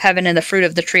kingdom of heaven and the fruit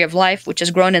of the tree of life, which is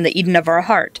grown in the Eden of our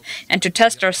heart, and to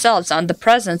test ourselves on the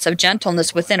presence of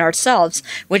gentleness within ourselves,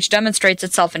 which demonstrates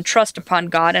itself in trust upon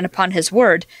God and upon His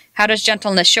Word. How does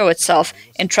gentleness show itself?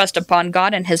 In trust upon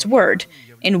God and His Word,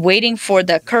 in waiting for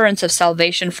the occurrence of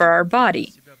salvation for our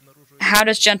body. How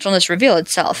does gentleness reveal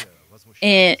itself?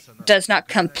 It does not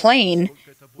complain.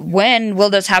 When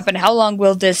will this happen? How long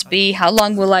will this be? How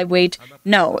long will I wait?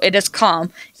 No, it is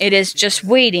calm. It is just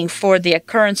waiting for the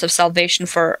occurrence of salvation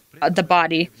for the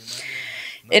body.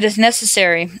 It is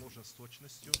necessary.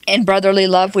 In brotherly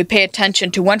love, we pay attention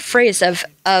to one phrase of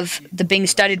the being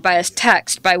studied by us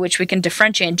text, by which we can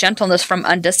differentiate gentleness from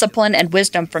undiscipline and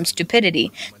wisdom from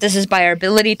stupidity. This is by our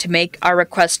ability to make our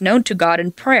requests known to God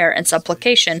in prayer and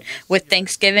supplication with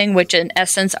thanksgiving, which in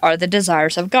essence are the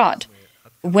desires of God.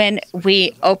 When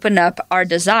we open up our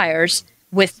desires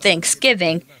with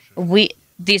thanksgiving,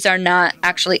 these are not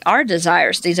actually our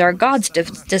desires. These are God's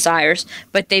desires,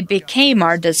 but they became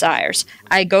our desires.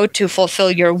 I go to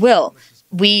fulfill your will.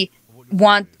 We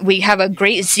have a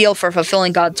great zeal for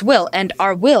fulfilling God's will, and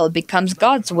our will becomes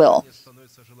God's will.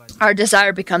 Our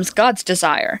desire becomes God's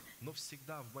desire.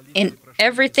 In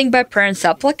everything by prayer and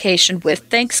supplication with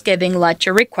thanksgiving, let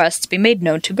your requests be made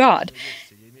known to God.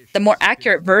 The more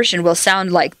accurate version will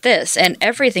sound like this: and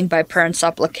everything by prayer and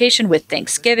supplication with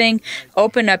thanksgiving,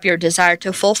 open up your desire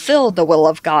to fulfill the will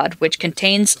of God, which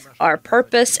contains our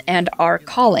purpose and our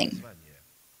calling.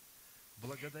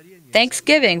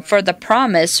 Thanksgiving for the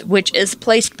promise which is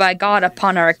placed by God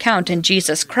upon our account in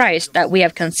Jesus Christ, that we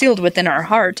have concealed within our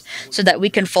heart, so that we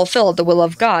can fulfill the will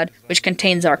of God, which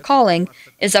contains our calling,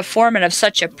 is a format of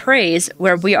such a praise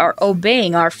where we are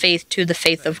obeying our faith to the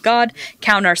faith of God,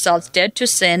 count ourselves dead to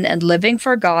sin and living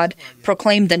for God,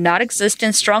 proclaim the not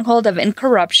existent stronghold of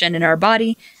incorruption in our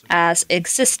body as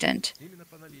existent.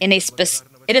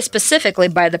 It is specifically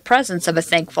by the presence of a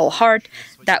thankful heart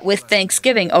that with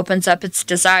thanksgiving opens up its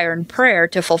desire and prayer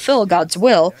to fulfill God's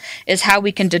will, is how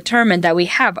we can determine that we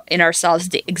have in ourselves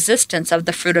the existence of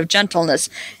the fruit of gentleness,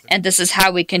 and this is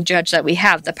how we can judge that we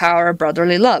have the power of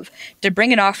brotherly love. To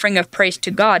bring an offering of praise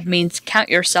to God means count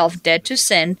yourself dead to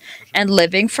sin and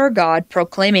living for God,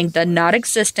 proclaiming the not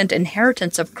existent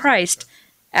inheritance of Christ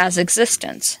as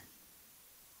existence.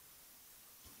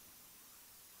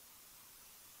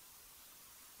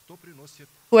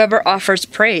 Whoever offers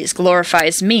praise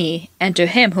glorifies me, and to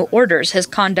him who orders his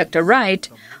conduct aright,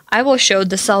 I will show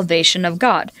the salvation of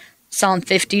God. Psalm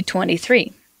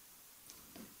 50:23.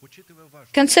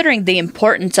 Considering the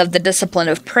importance of the discipline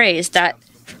of praise, that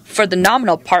for the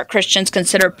nominal part, Christians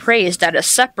consider praise that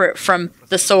is separate from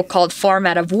the so-called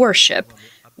format of worship,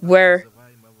 where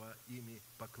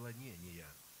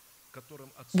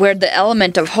the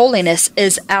element of holiness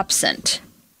is absent.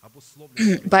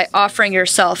 By offering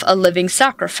yourself a living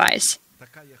sacrifice.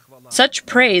 Such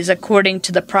praise, according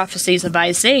to the prophecies of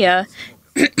Isaiah,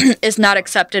 is not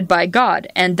accepted by God,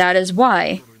 and that is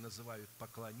why.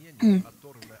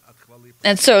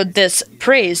 And so this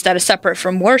praise that is separate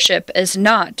from worship is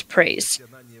not praise.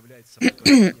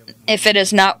 If it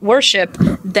is not worship,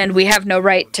 then we have no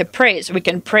right to praise. We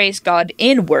can praise God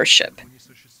in worship.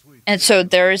 And so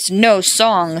there is no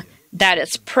song that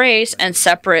is praise and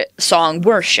separate song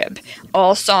worship.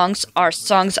 All songs are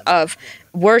songs of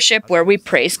worship where we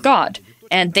praise God.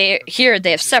 And they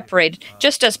have separated,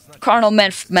 just as carnal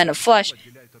men of flesh,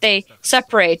 they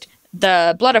separate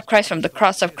the blood of Christ from the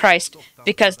cross of Christ,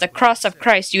 because the cross of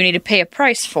Christ you need to pay a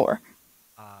price for.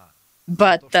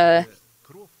 But the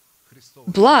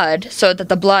blood,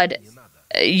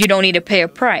 you don't need to pay a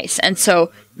price. And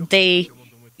so they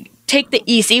take the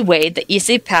easy way, the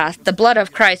easy path. The blood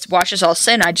of Christ washes all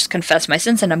sin. I just confess my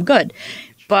sins and I'm good.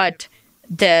 But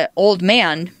the old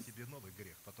man,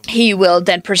 he will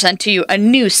then present to you a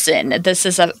new sin. This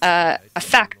is a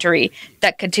factory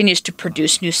that continues to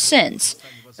produce new sins.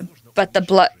 but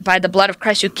by the blood of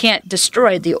Christ you can't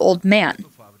destroy the old man.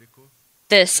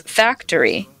 This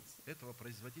factory,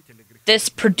 this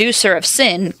producer of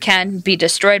sin, can be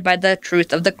destroyed by the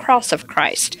truth of the cross of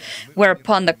Christ, where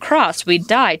upon the cross we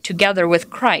die together with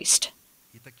Christ.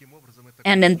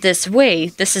 And in this way,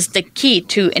 this is the key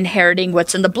to inheriting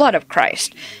what's in the blood of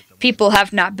Christ. People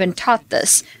have not been taught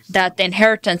this, that the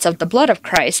inheritance of the blood of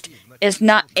Christ is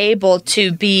not able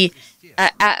to be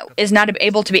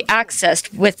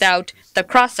accessed without the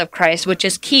cross of Christ, which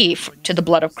is key to the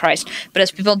blood of Christ. But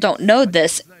as people don't know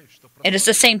this, it is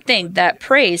the same thing, that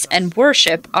praise and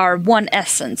worship are one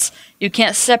essence. You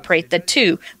can't separate the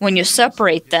two. When you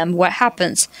separate them, what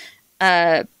happens?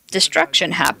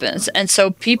 Destruction happens. And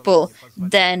so people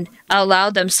then allow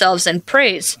themselves in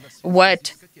praise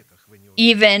what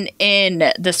even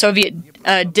in the Soviet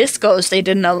discos they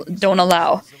don't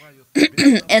allow.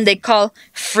 And they call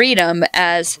freedom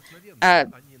as a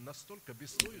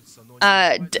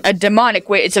demonic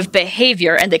ways of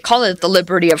behavior, and they call it the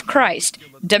liberty of Christ.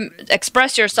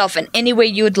 Express yourself in any way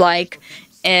you'd like,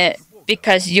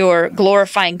 because you're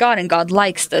glorifying God, and God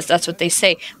likes this. That's what they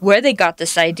say. Where they got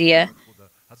this idea?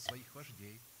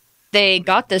 They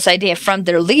got this idea from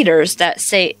their leaders that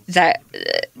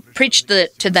preached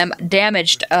to them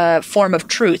damaged form of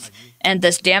truth, and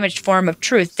this damaged form of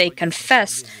truth they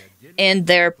confess in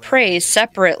their praise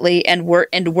separately and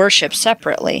worship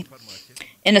separately.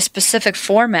 In a specific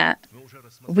format,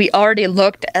 we already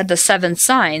looked at the 7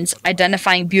 signs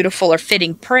identifying beautiful or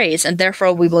fitting praise, and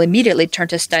therefore we will immediately turn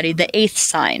to study the 8th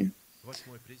sign.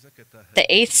 The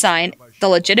 8th sign, the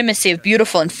legitimacy of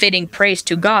beautiful and fitting praise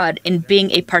to God in being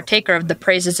a partaker of the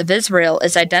praises of Israel,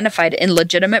 is identified in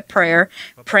legitimate prayer,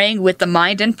 praying with the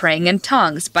mind and praying in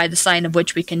tongues, by the sign of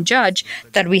which we can judge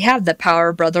that we have the power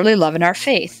of brotherly love in our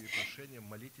faith.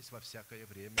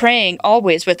 Praying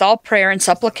always with all prayer and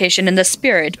supplication in the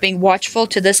Spirit, being watchful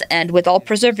to this end with all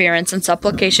perseverance and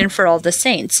supplication for all the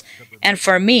saints. And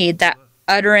for me, that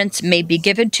utterance may be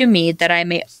given to me, that I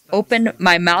may open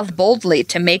my mouth boldly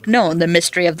to make known the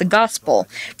mystery of the gospel,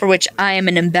 for which I am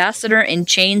an ambassador in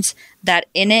chains, that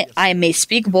in it I may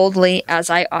speak boldly as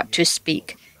I ought to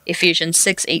speak. Ephesians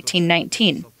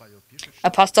 6:18-19.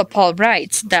 Apostle Paul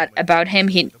writes that about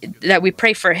him, that we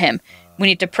pray for him. We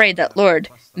need to pray that, Lord,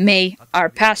 may our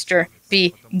pastor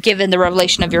be given the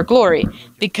revelation of your glory,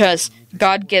 because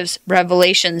God gives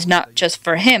revelations not just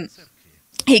for him.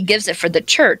 He gives it for the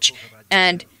church,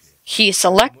 and he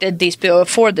selected these people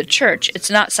for the church. It's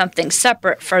not something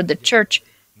separate for the church,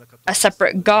 a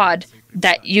separate God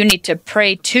that you need to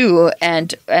pray to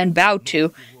and bow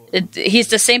to. He's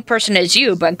the same person as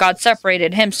you, but God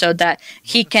separated him so that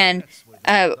he can,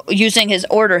 using his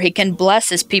order, he can bless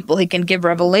his people, he can give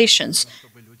revelations.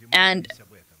 And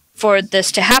for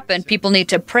this to happen, people need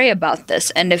to pray about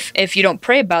this. And if you don't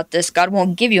pray about this, God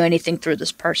won't give you anything through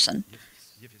this person.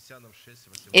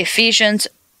 Ephesians,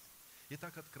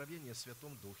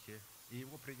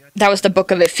 that was the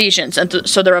book of Ephesians. And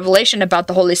so the revelation about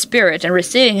the Holy Spirit and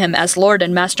receiving him as Lord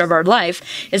and Master of our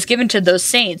life is given to those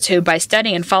saints who, by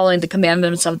studying and following the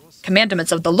commandments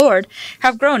of the Lord,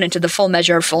 have grown into the full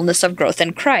measure of fullness of growth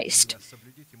in Christ.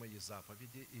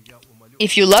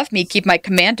 If you love me, keep my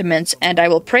commandments, and I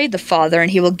will pray the Father,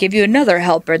 and he will give you another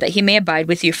helper, that he may abide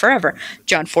with you forever.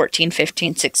 John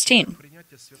 14:15-16.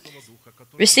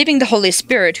 Receiving the Holy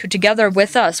Spirit, who together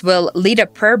with us will lead a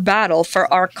prayer battle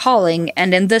for our calling,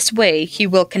 and in this way he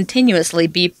will continuously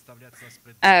be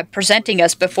presenting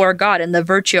us before God in the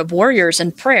virtue of warriors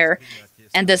in prayer,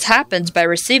 and this happens by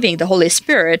receiving the Holy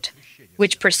Spirit,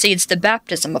 which precedes the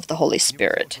baptism of the Holy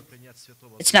Spirit.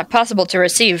 It's not possible to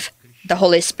receive the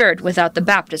Holy Spirit without the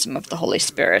baptism of the Holy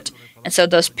Spirit. And so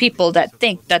those people that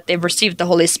think that they've received the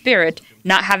Holy Spirit,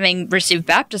 not having received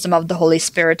baptism of the Holy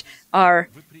Spirit, are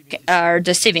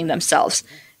deceiving themselves.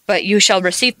 But you shall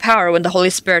receive power when the Holy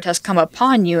Spirit has come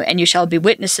upon you, and you shall be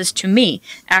witnesses to me.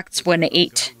 Acts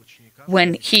 1:8.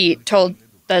 When he told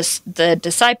the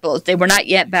disciples, they were not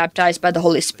yet baptized by the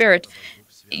Holy Spirit,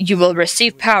 you will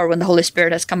receive power when the Holy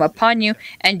Spirit has come upon you.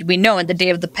 And we know in the day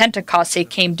of the Pentecost, he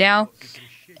came down.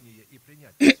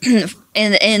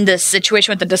 In this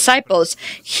situation with the disciples,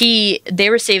 they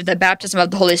received the baptism of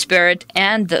the Holy Spirit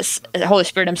and the Holy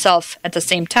Spirit himself at the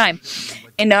same time.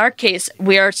 In our case,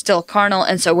 we are still carnal,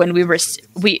 and so when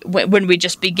we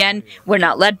just begin, we're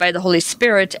not led by the Holy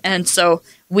Spirit, and so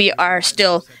we are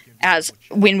still, as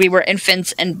when we were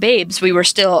infants and babes, we were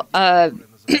still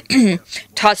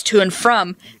tossed to and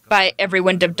from by every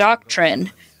wind of doctrine,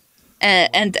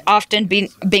 and often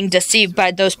being deceived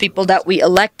by those people that we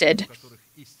elected.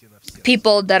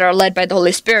 People that are led by the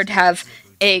Holy Spirit have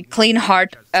a clean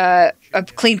heart, a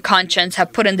clean conscience,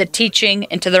 have put in the teaching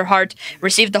into their heart,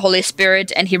 received the Holy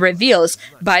Spirit, and He reveals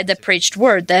by the preached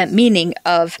word the meaning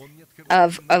of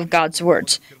God's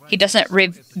words. He doesn't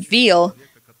reveal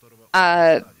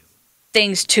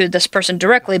things to this person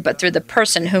directly, but through the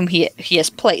person whom he has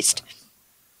placed.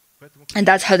 And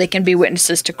that's how they can be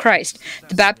witnesses to Christ.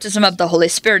 The baptism of the Holy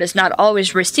Spirit is not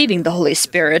always receiving the Holy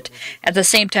Spirit. At the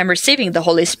same time, receiving the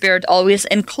Holy Spirit always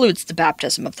includes the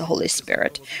baptism of the Holy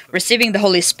Spirit. Receiving the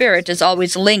Holy Spirit is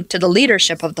always linked to the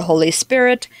leadership of the Holy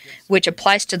Spirit, which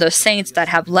applies to those saints that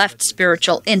have left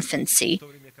spiritual infancy.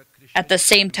 At the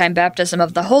same time, baptism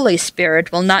of the Holy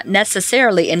Spirit will not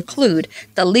necessarily include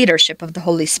the leadership of the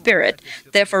Holy Spirit.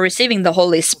 Therefore, receiving the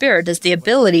Holy Spirit is the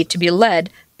ability to be led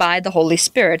by the Holy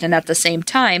Spirit, and at the same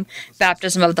time,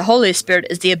 baptism of the Holy Spirit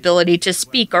is the ability to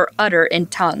speak or utter in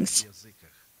tongues.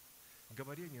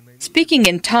 Speaking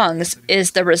in tongues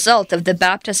is the result of the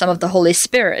baptism of the Holy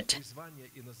Spirit.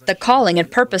 The calling and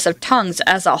purpose of tongues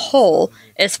as a whole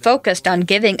is focused on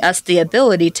giving us the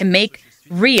ability to make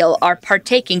real our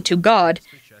partaking to God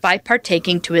by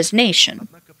partaking to His nation.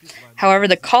 However,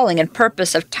 the calling and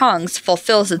purpose of tongues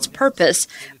fulfills its purpose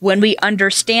when we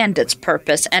understand its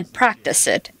purpose and practice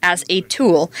it as a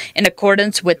tool in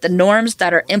accordance with the norms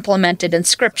that are implemented in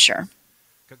Scripture.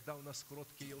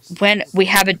 When we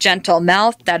have a gentle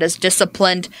mouth that is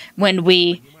disciplined, when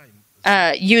we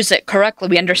use it correctly,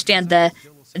 we understand the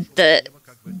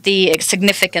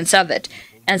significance of it.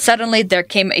 And suddenly there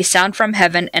came a sound from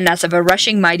heaven, and as of a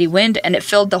rushing mighty wind, and it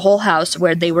filled the whole house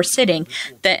where they were sitting.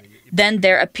 Then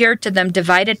there appeared to them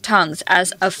divided tongues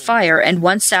as of fire, and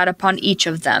one sat upon each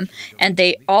of them. And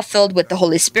they all filled with the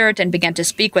Holy Spirit and began to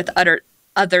speak with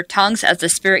other tongues as the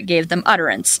Spirit gave them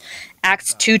utterance.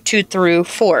 Acts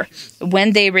 2:2-4.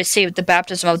 When they received the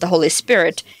baptism of the Holy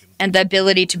Spirit and the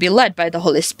ability to be led by the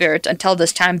Holy Spirit, until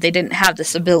this time they didn't have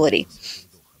this ability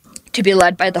to be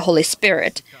led by the Holy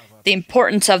Spirit. The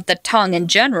importance of the tongue in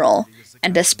general,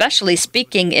 and especially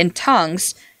speaking in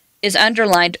tongues, is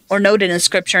underlined or noted in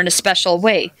Scripture in a special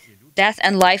way. Death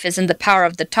and life is in the power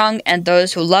of the tongue, and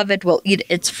those who love it will eat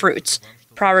its fruits.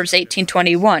 Proverbs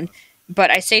 18:21.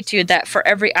 But I say to you that for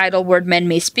every idle word men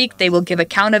may speak, they will give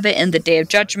account of it in the day of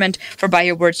judgment. For by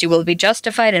your words you will be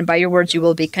justified, and by your words you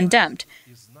will be condemned.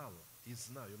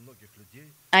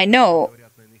 I know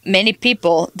many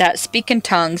people that speak in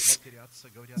tongues,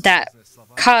 that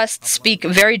cuss, speak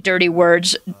very dirty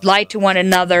words, lie to one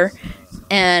another,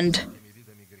 and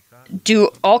do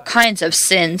all kinds of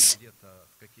sins.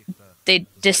 They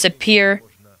disappear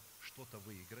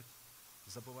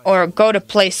or go to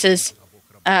places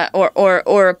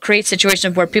or create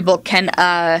situations where people can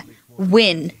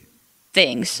win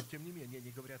things.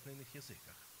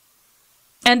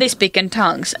 And they speak in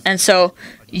tongues. And so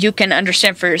you can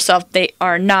understand for yourself they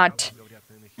are not...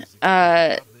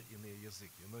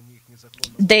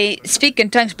 They speak in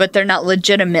tongues, but they're not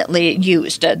legitimately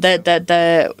used.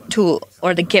 The tool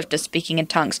or the gift of speaking in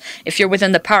tongues. If you're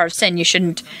within the power of sin, you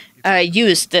shouldn't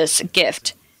use this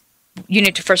gift. You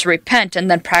need to first repent and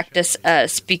then practice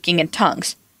speaking in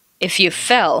tongues. If you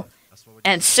fell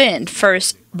and sinned,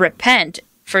 first repent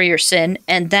for your sin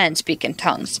and then speak in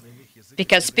tongues.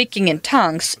 Because speaking in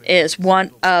tongues is one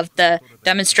of the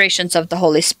demonstrations of the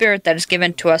Holy Spirit that is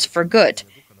given to us for good.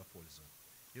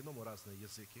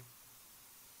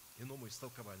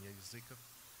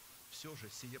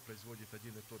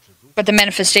 But the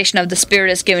manifestation of the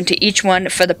Spirit is given to each one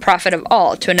for the profit of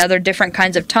all. To another, different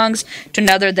kinds of tongues. To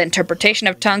another, the interpretation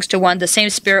of tongues. To one, the same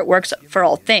Spirit works for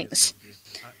all things.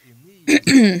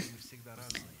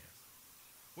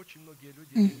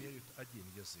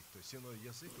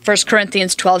 1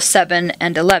 Corinthians 12:7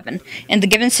 and 11. In the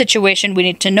given situation, we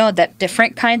need to know that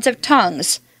different kinds of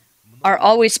tongues are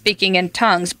always speaking in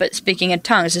tongues, but speaking in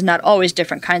tongues is not always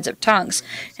different kinds of tongues.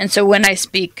 And so when I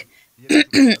speak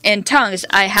in tongues,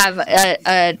 I have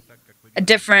a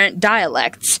different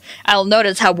dialects. I'll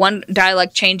notice how one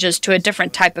dialect changes to a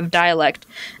different type of dialect.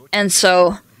 And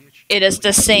so it is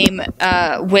the same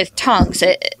with tongues.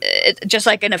 Just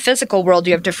like in a physical world,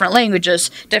 you have different languages,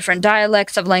 different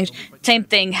dialects of language. Same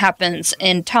thing happens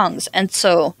in tongues. And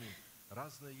so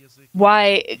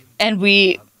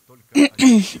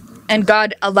and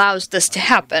God allows this to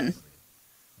happen.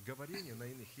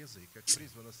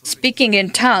 Speaking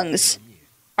in tongues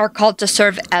are called to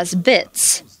serve as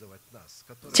bits,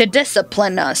 to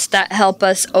discipline us, that help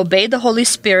us obey the Holy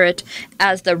Spirit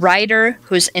as the rider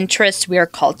whose interests we are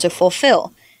called to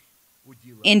fulfill.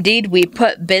 Indeed, we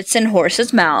put bits in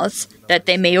horses' mouths that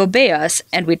they may obey us,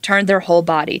 and we turn their whole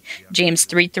body. James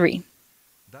 3:3.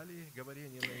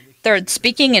 Third,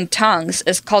 speaking in tongues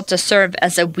is called to serve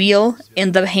as a wheel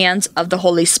in the hands of the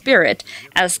Holy Spirit,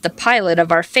 as the pilot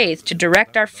of our faith, to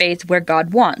direct our faith where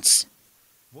God wants.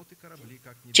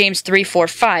 James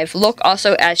 3:4-5. Look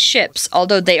also at ships.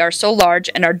 Although they are so large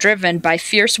and are driven by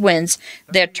fierce winds,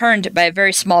 they are turned by a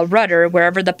very small rudder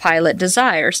wherever the pilot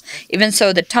desires. Even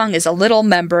so, the tongue is a little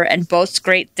member and boasts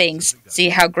great things. See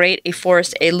how great a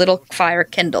forest a little fire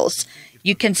kindles.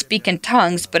 You can speak in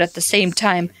tongues, but at the same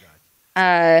time,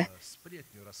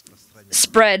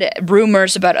 spread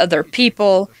rumors about other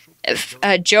people,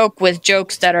 joke with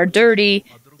jokes that are dirty,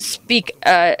 speak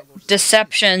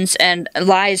deceptions and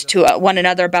lies to one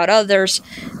another about others,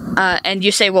 and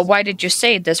you say, well, why did you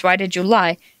say this? Why did you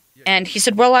lie? And he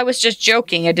said, well, I was just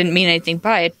joking. I didn't mean anything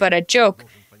by it, but a joke.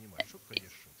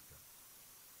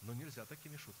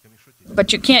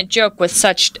 But you can't joke with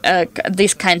such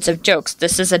these kinds of jokes.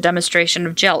 This is a demonstration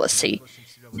of jealousy.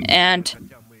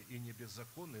 And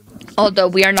although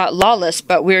we are not lawless,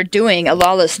 but we're doing a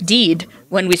lawless deed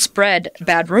when we spread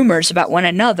bad rumors about one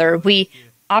another, we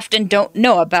often don't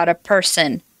know about a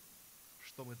person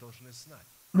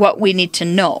what we need to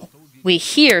know. We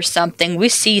hear something, we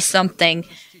see something,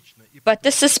 but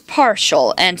this is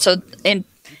partial, and so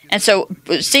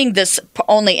seeing this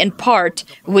only in part,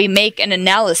 we make an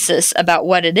analysis about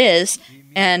what it is,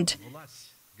 and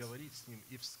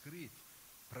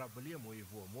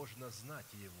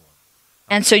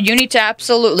so you need to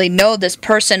absolutely know this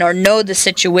person or know the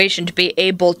situation to be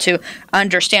able to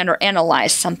understand or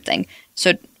analyze something.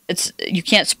 So you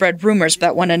can't spread rumors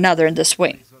about one another in this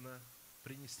way.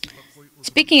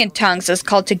 Speaking in tongues is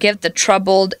called to give the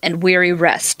troubled and weary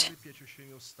rest.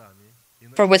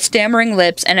 For with stammering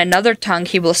lips and another tongue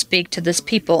he will speak to this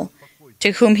people,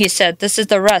 to whom he said, this is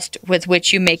the rest with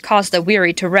which you may cause the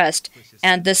weary to rest,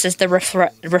 and this is the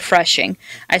refreshing.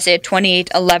 Isaiah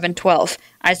 28:11-12.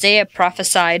 Isaiah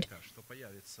prophesied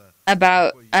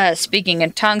about speaking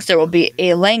in tongues. There will be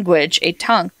a language, a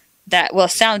tongue, that will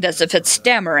sound as if it's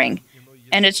stammering.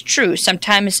 And it's true.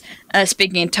 Sometimes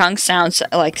speaking in tongues sounds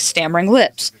like stammering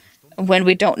lips. When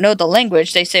we don't know the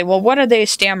language, they say, well, what are they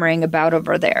stammering about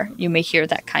over there? You may hear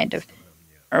that kind of,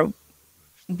 or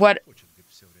what,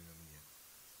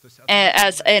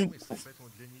 there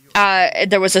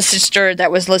was a sister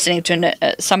that was listening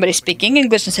to somebody speaking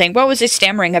English and saying, what was he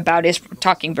stammering about? He's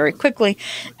talking very quickly.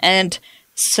 And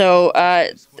so,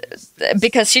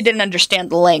 because she didn't understand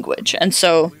the language. And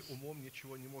so,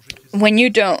 when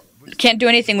you can't do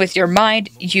anything with your mind,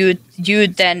 you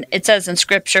then, it says in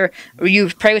Scripture, you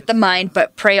pray with the mind,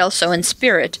 but pray also in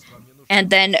spirit. And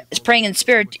then praying in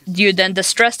spirit, the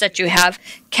stress that you have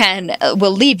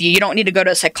will leave you. You don't need to go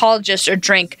to a psychologist or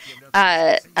drink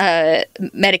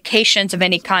medications of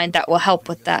any kind that will help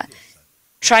with that.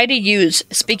 Try to use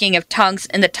speaking of tongues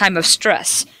in the time of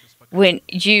stress,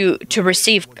 to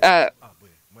receive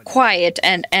quiet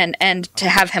and to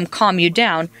have him calm you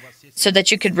down, so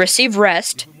that you could receive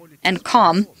rest and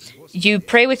calm. You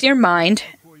pray with your mind,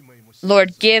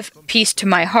 Lord, give peace to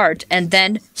my heart, and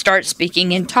then start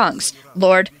speaking in tongues.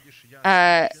 Lord,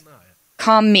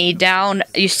 calm me down.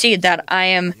 You see that I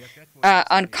am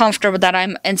uncomfortable, that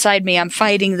I'm inside me, I'm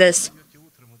fighting this.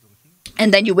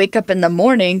 And then you wake up in the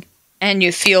morning and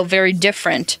you feel very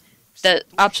different.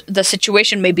 The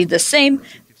situation may be the same,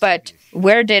 but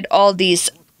where did all these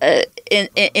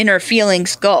inner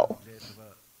feelings go?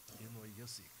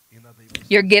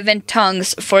 You're given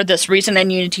tongues for this reason,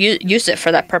 and you need to use it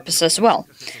for that purpose as well.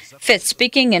 Fifth,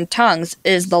 speaking in tongues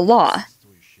is the law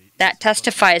that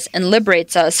testifies and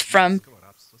liberates us from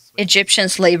Egyptian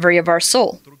slavery of our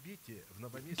soul.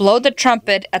 Blow the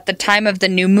trumpet at the time of the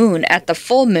new moon, at the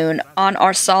full moon, on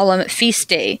our solemn feast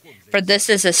day, for this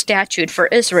is a statute for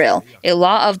Israel, a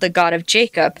law of the God of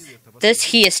Jacob.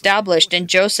 This he established in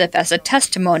Joseph as a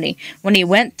testimony when he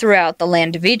went throughout the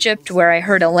land of Egypt, where I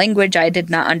heard a language I did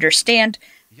not understand.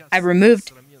 I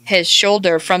removed his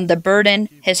shoulder from the burden,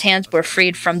 his hands were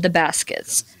freed from the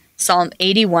baskets. Psalm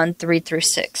 81,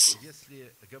 3-6.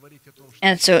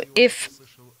 And so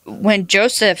when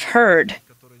Joseph heard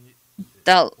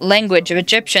the language of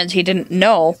Egyptians he didn't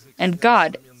know, and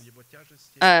God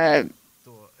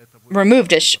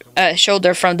removed his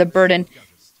shoulder from the burden,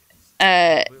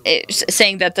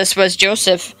 saying that this was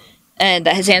Joseph and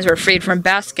that his hands were freed from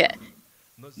basket.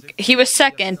 He was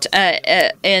second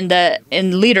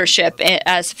in leadership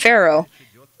as Pharaoh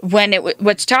when it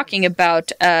was talking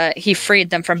about he freed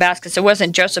them from baskets. It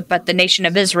wasn't Joseph, but the nation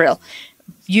of Israel.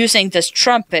 Using this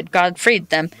trumpet, God freed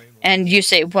them. And you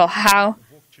say, well, how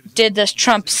did this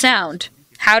trump sound?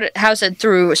 How's it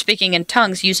through speaking in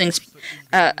tongues? Using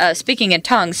speaking in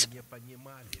tongues,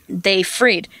 they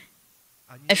freed.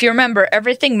 if you remember,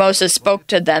 everything Moses spoke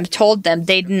to them, told them,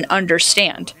 they didn't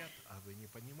understand.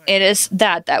 It is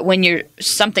that when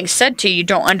something said to you, you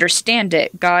don't understand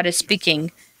it. God is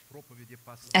speaking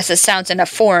as it sounds in a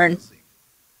foreign.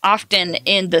 Often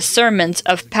in the sermons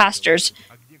of pastors,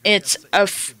 it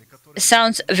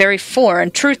sounds very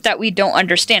foreign, truth that we don't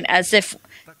understand, as if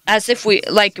we,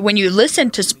 like when you listen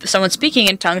to someone speaking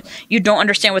in tongues, you don't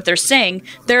understand what they're saying.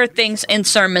 There are things in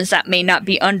sermons that may not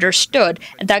be understood,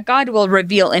 and that God will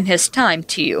reveal in His time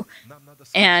to you.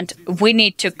 And we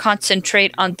need to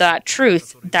concentrate on that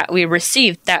truth that we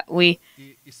received, that we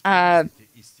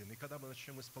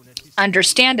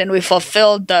understand, and we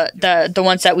fulfilled the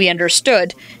ones that we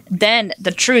understood. Then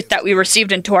the truth that we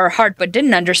received into our heart but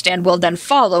didn't understand will then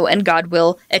follow, and God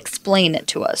will explain it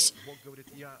to us.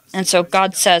 And so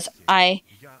God says, I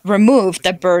remove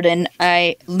the burden,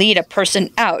 I lead a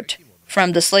person out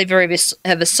from the slavery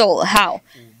of his soul. How?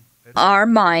 Our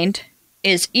mind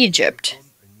is Egypt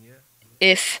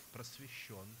if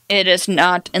it is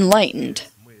not enlightened.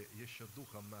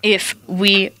 If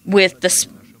we, with the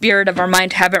spirit of our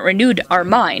mind, haven't renewed our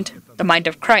mind, the mind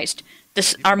of Christ,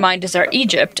 our mind is our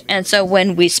Egypt. And so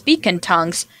when we speak in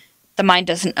tongues, the mind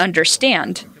doesn't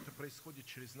understand.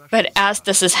 But as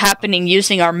this is happening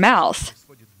using our mouth,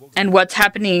 and what's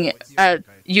happening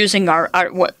using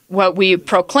what we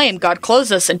proclaim, God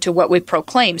clothes us into what we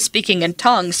proclaim. Speaking in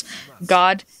tongues,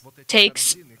 God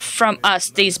takes from us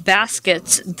these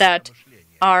baskets that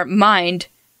our mind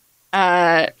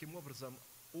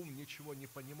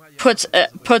puts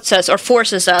us or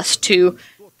forces us to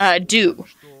do,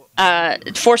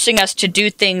 forcing us to do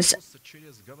things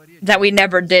that we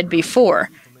never did before.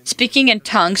 Speaking in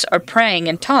tongues or praying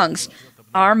in tongues,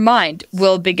 our mind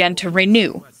will begin to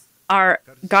renew.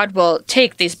 God will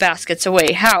take these baskets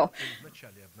away. How?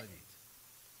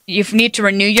 You need to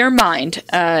renew your mind.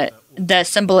 The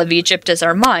symbol of Egypt is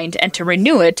our mind, and to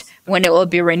renew it, when it will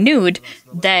be renewed,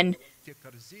 then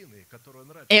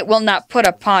it will not put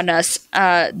upon us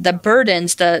the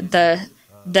burdens,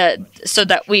 so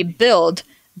that we build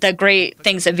the great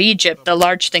things of Egypt, the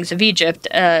large things of Egypt.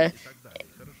 And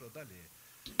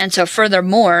so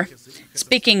furthermore,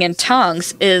 speaking in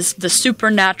tongues is the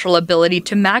supernatural ability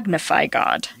to magnify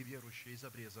God.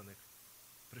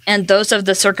 And those of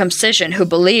the circumcision who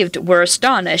believed were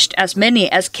astonished, as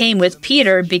many as came with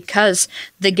Peter, because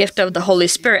the gift of the Holy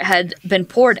Spirit had been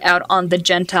poured out on the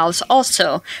Gentiles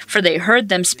also, for they heard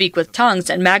them speak with tongues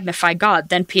and magnify God.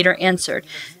 Then Peter answered.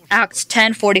 Acts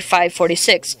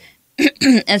 10:45-46.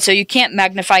 And so you can't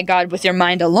magnify God with your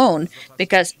mind alone,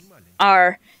 because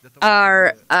our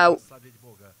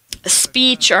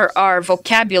speech or our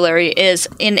vocabulary is,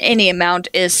 in any amount,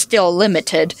 is still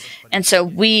limited. And so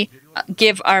we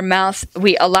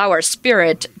allow our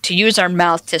spirit to use our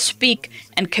mouth to speak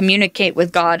and communicate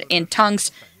with God in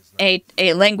tongues, a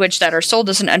language that our soul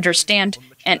doesn't understand,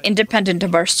 and independent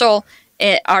of our soul,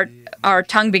 our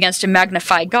tongue begins to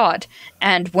magnify God.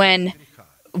 And when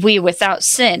we, without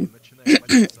sin,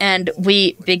 and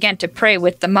we begin to pray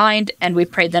with the mind, and we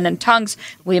pray then in tongues,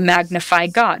 we magnify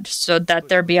God, so that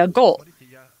there be a goal.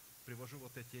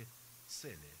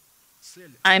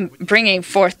 I'm bringing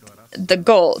forth the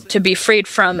goal to be freed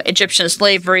from Egyptian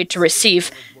slavery, to receive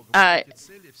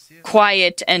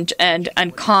quiet and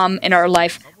calm in our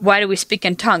life. Why do we speak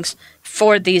in tongues?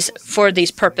 For these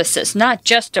purposes, not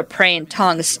just to pray in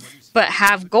tongues, but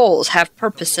have goals, have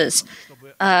purposes,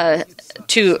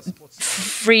 to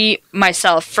free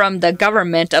myself from the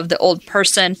government of the old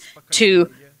person,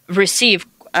 to receive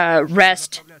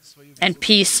rest and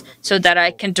peace, so that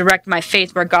I can direct my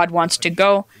faith where God wants to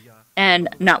go and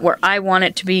not where I want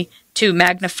it to be, to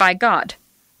magnify God.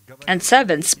 And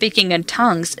 7, speaking in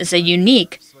tongues is a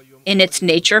unique, in its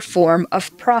nature, form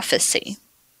of prophecy.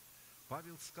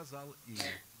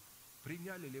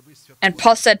 And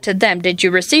Paul said to them, "Did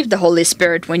you receive the Holy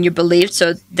Spirit when you believed?"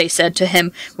 So they said to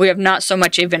him, "We have not so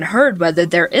much even heard whether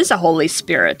there is a Holy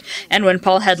Spirit." And when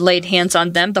Paul had laid hands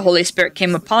on them, the Holy Spirit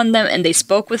came upon them, and they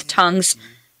spoke with tongues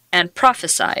and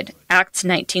prophesied. Acts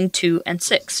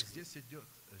 19:2-6.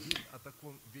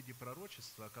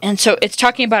 And so it's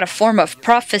talking about a form of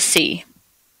prophecy,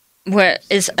 where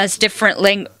is as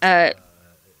different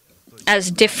as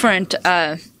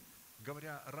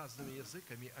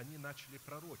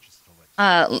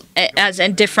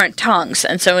in different tongues.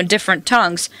 And so in different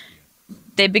tongues,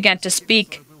 they began to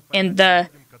speak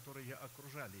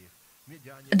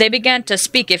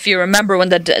if you remember when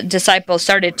the disciples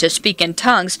started to speak in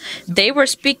tongues, they were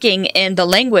speaking in the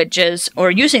languages,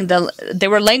 or they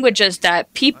were languages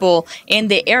that people in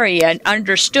the area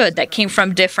understood, that came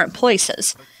from different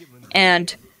places.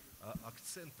 And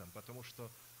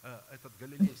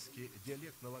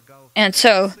And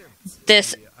so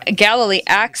this Galilee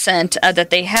accent that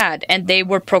they had, and they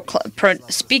were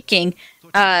speaking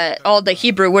all the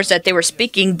Hebrew words that they were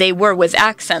speaking, they were with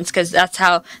accents, because that's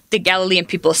how the Galilean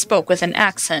people spoke, with an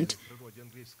accent.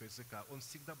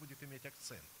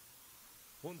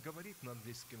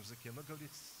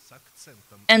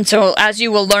 And so as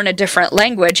you will learn a different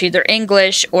language, either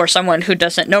English or someone who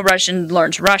doesn't know Russian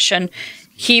learns Russian,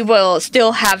 he will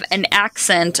still have an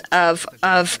accent of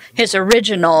his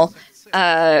original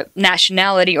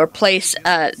nationality or place,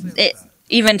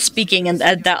 even speaking in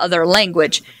that other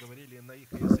language.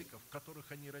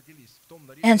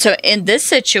 And so in this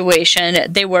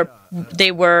situation, they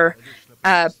were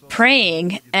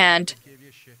praying and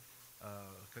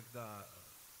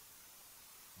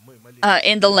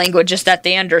in the languages that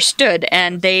they understood,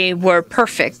 and they were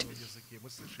perfect.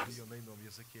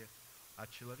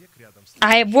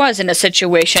 I was in a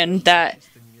situation that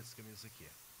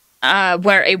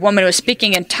where a woman was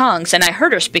speaking in tongues, and I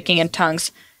heard her speaking in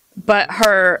tongues, but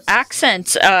her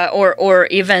accents or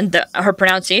even her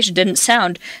pronunciation didn't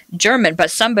sound German.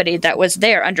 But somebody that was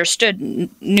there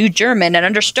knew German and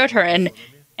understood her,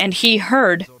 and he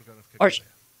heard, or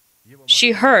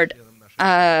she heard,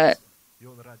 her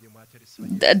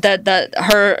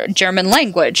German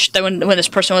language when this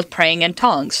person was praying in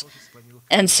tongues.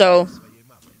 And so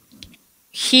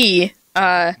he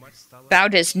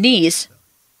bowed his knees,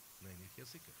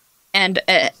 and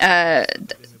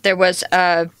there was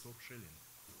a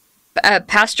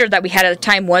pastor that we had at the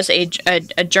time was a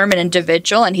German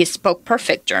individual, and he spoke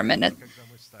perfect German.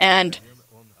 And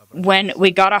when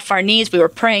we got off our knees, we were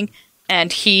praying,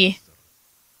 and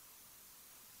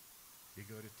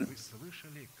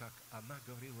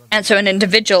so an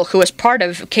individual who was part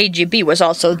of KGB was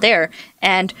also there,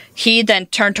 and he then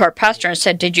turned to our pastor and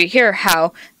said, "Did you hear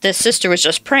how this sister was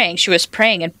just praying? She was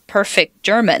praying in perfect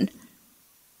German."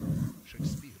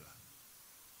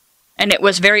 And it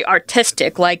was very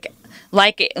artistic, like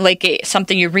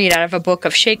something you read out of a book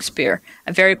of Shakespeare,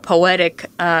 a very poetic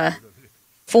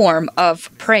form of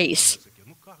praise.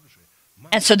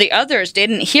 And so the others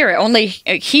didn't hear it. Only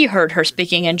he heard her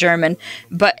speaking in German,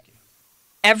 but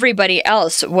everybody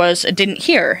else didn't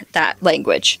hear that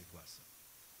language.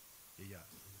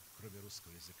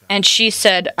 And she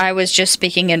said, "I was just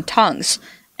speaking in tongues,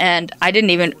 and I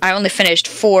only finished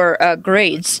 4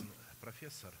 grades."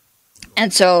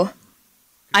 And so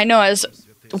I know as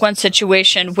one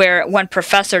situation where one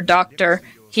doctor,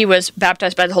 he was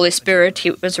baptized by the Holy Spirit. He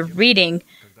was reading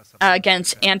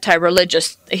against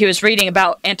he was reading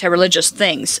about anti-religious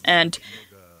things, and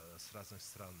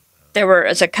there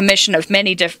was a commission of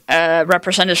many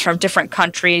representatives from different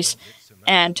countries,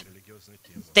 and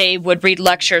they would read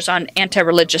lectures on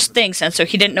anti-religious things. And so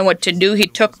he didn't know what to do. He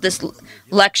took this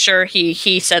lecture.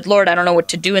 He said, "Lord, I don't know what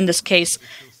to do in this case."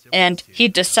 And he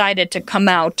decided to come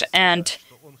out and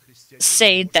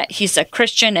say that he's a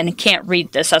Christian and he can't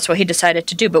read this. That's what he decided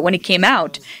to do. But when he came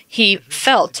out, he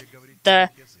felt the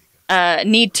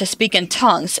need to speak in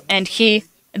tongues, and he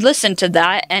listened to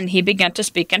that, and he began to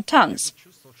speak in tongues.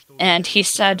 And he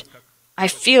said, "I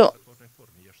feel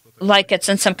like it's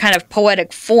in some kind of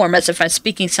poetic form, as if I'm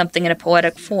speaking something in a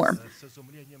poetic form."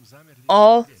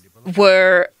 All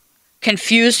were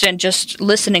confused and just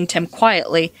listening to him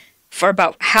quietly. For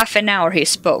about half an hour he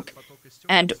spoke.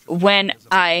 And when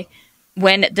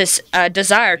this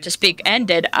desire to speak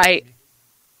ended, I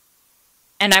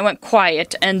went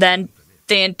quiet, and then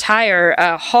the entire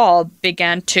hall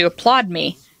began to applaud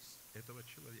me.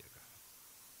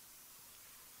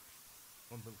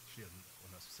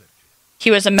 He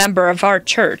was a member of our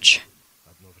church.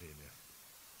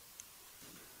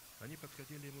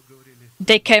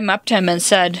 They came up to him and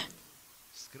said,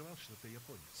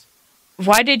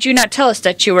 "Why did you not tell us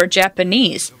that you were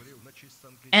Japanese?"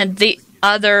 And the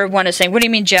other one is saying, "What do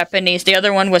you mean Japanese?" The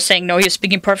other one was saying, "No, he was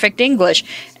speaking perfect English."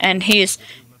 And he's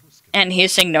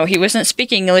saying, "No, he wasn't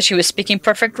speaking English, he was speaking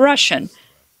perfect Russian."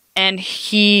 And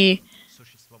he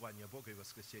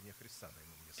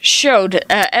showed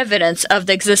evidence of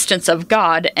the existence of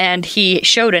God, and he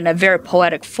showed in a very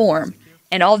poetic form.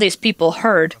 And all these people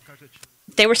heard.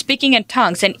 They were speaking in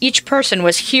tongues, and each person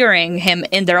was hearing him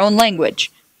in their own language.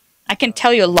 I can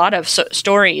tell you a lot of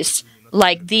stories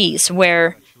like these,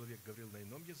 where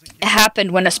it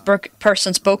happened when a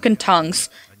person spoke in tongues,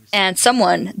 and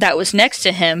someone that was next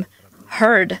to him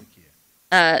heard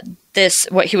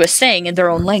what he was saying in their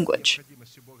own language.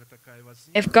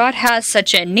 If God has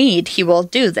such a need, he will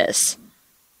do this.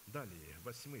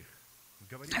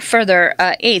 Further,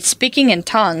 8, speaking in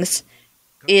tongues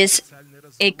is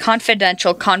a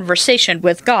confidential conversation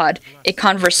with God, a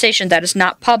conversation that is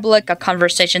not public, a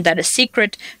conversation that is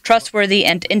secret, trustworthy,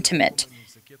 and intimate.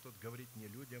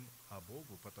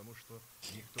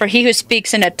 For he who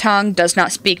speaks in a tongue does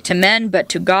not speak to men, but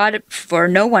to God, for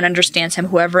no one understands him.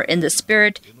 Whoever in the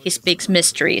Spirit, he speaks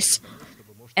mysteries.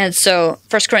 And so,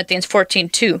 1 Corinthians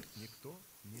 14:2.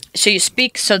 So you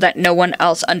speak so that no one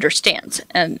else understands.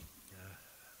 And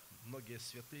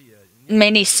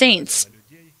many saints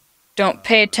don't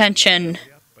pay attention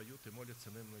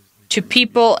to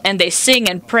people, and they sing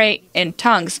and pray in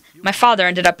tongues. My father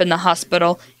ended up in the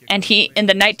hospital, and he, in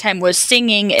the nighttime, was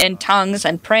singing in tongues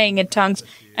and praying in tongues.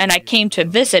 And I came to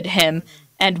visit him,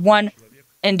 and one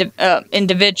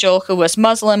individual who was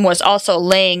Muslim was also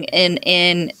laying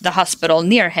in the hospital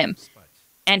near him.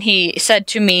 And he said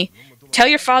to me, "Tell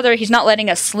your father he's not letting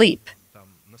us sleep."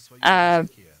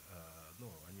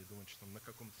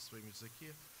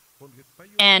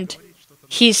 And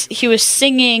he was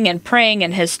singing and praying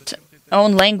in his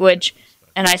own language.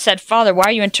 And I said, "Father, why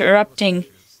are you interrupting?"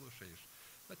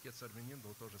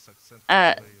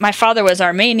 My father was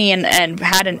Armenian and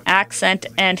had an accent,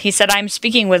 and he said, "I'm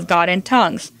speaking with God in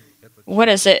tongues. What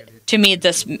is it to me,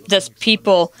 this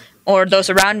people or those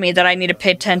around me, that I need to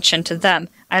pay attention to them?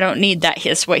 I don't need that,"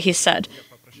 is what he said.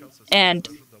 And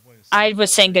I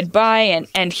was saying goodbye,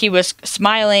 and he was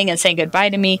smiling and saying goodbye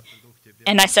to me.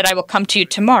 And I said, "I will come to you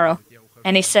tomorrow."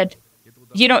 And he said,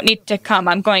 "You don't need to come.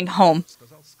 I'm going home."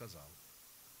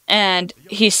 And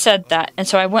he said that. And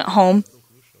so I went home.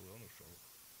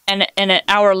 And an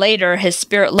hour later, his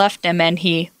spirit left him, and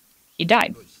he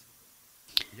died.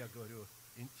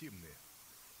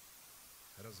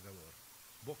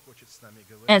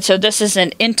 And so this is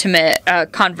an intimate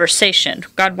conversation.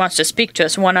 God wants to speak to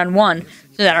us one-on-one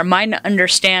so that our mind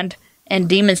understand and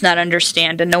demons not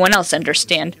understand and no one else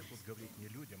understand.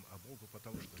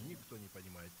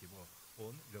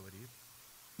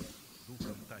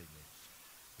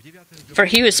 For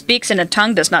he who speaks in a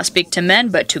tongue does not speak to men,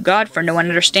 but to God, for no one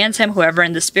understands him. Whoever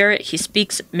in the Spirit, he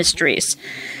speaks mysteries.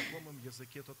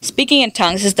 Speaking in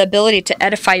tongues is the ability to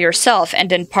edify yourself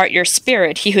and impart your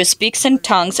spirit. He who speaks in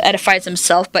tongues edifies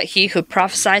himself, but he who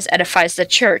prophesies edifies the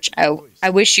church. I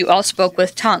wish you all spoke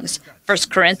with tongues. 1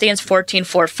 Corinthians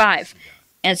 14:4-5.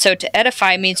 And so to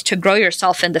edify means to grow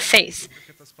yourself in the faith.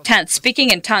 10th, speaking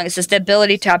in tongues is the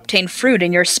ability to obtain fruit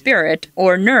in your spirit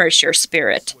or nourish your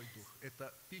spirit.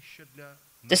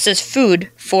 This is food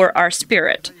for our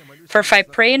spirit. For if I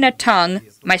pray in a tongue,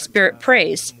 my spirit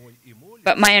prays,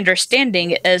 but my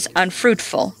understanding is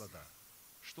unfruitful.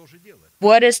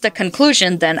 What is the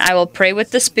conclusion then? I will pray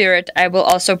with the spirit, I will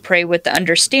also pray with the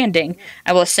understanding.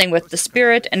 I will sing with the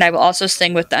spirit, and I will also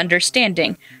sing with the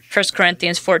understanding. 1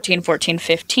 Corinthians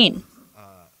 14:15.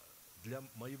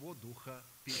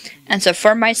 And so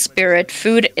for my spirit,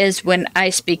 food is when I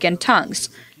speak in tongues,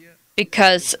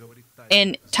 because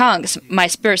in tongues, my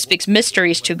spirit speaks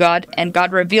mysteries to God, and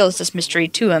God reveals this mystery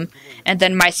to him. And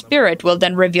then my spirit will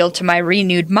then reveal to my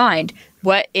renewed mind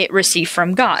what it received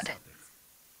from God.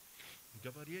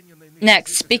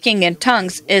 Next, speaking in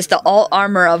tongues is the all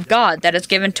armor of God that is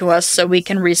given to us so we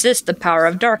can resist the power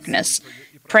of darkness.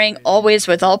 Praying always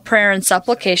with all prayer and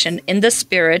supplication in the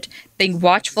Spirit, being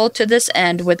watchful to this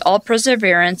end with all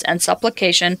perseverance and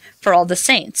supplication for all the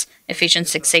saints.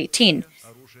 Ephesians 6:18.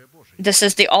 This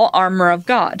is the all armor of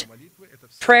God.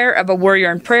 Prayer of a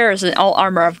warrior in prayer is the all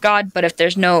armor of God, but if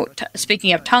there's no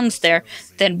speaking of tongues there,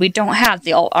 then we don't have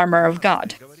the all armor of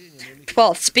God.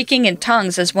 12th, speaking in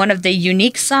tongues is one of the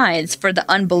unique signs for the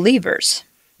unbelievers.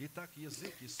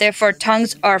 Therefore,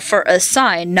 tongues are for a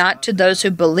sign, not to those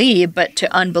who believe, but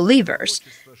to unbelievers.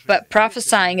 But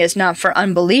prophesying is not for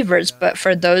unbelievers, but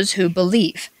for those who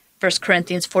believe. 1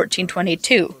 Corinthians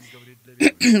 14:22.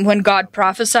 When God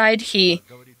prophesied, he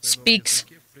speaks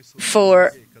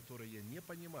for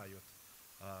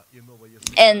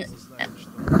an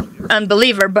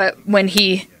unbeliever, but when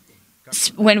he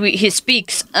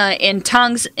speaks in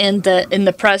tongues in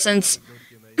the presence,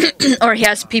 or he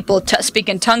has people speak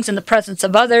in tongues in the presence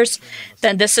of others,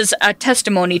 then this is a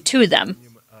testimony to them.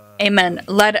 Amen.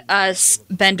 Let us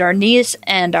bend our knees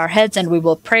and our heads, and we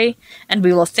will pray, and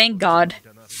we will thank God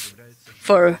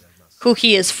for who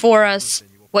he is for us,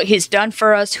 what he's done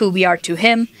for us, who we are to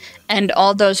him, and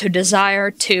all those who desire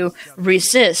to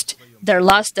resist their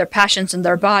lust, their passions in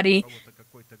their body.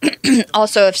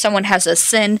 Also, if someone has a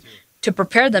sin, to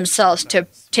prepare themselves to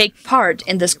take part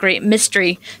in this great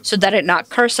mystery so that it not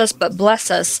curse us but bless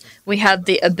us. We have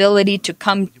the ability to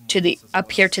come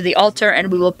up here to the altar,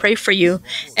 and we will pray for you,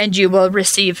 and you will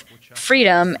receive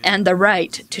freedom and the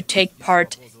right to take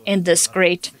part in this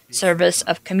great service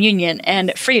of communion,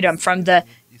 and freedom from the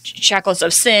shackles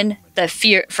of sin,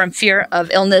 from fear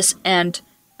of illness and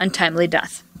untimely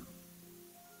death.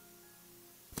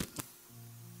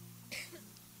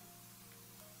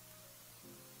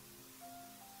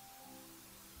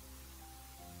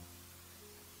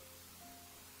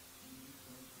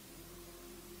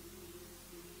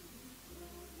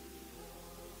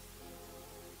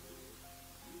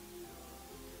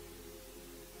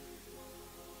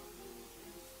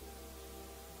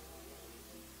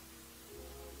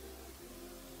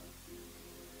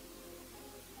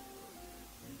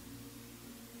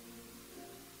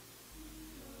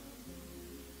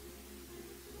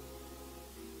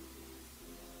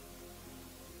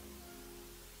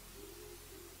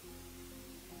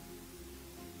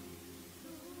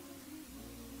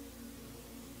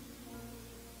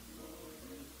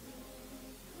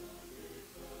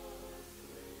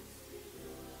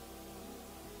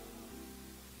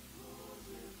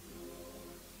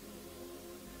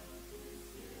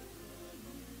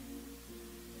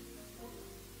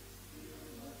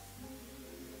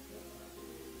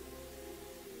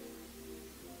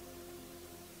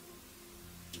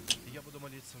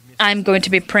 I'm going to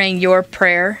be praying your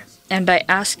prayer, and I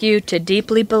ask you to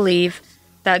deeply believe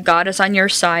that God is on your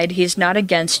side. He's not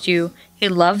against you. He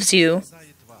loves you.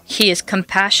 He is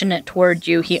compassionate toward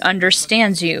you. He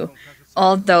understands you.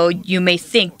 Although you may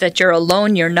think that you're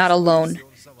alone, you're not alone.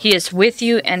 He is with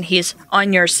you, and He's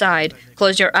on your side.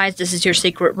 Close your eyes. This is your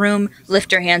secret room.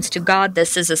 Lift your hands to God.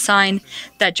 This is a sign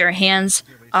that your hands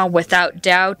are without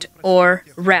doubt or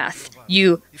wrath.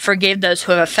 You forgave those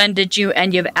who have offended you,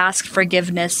 and you've asked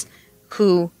forgiveness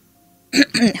whom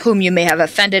you may have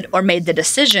offended, or made the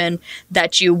decision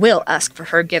that you will ask for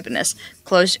forgiveness.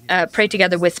 Pray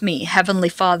together with me. Heavenly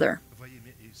Father,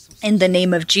 in the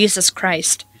name of Jesus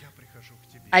Christ,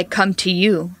 I come to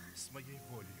you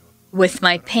with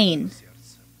my pain,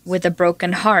 with a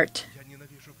broken heart.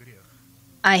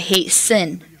 I hate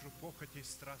sin.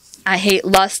 I hate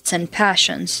lusts and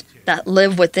passions that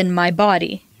live within my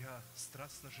body.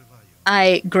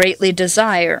 I greatly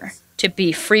desire to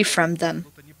be free from them.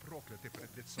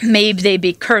 May they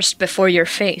be cursed before your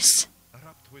face.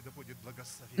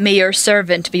 May your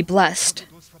servant be blessed.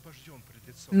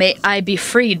 May I be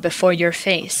freed before your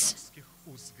face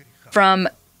from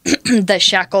the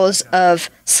shackles of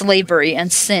slavery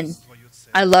and sin.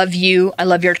 I love you. I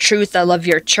love your truth. I love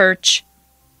your church.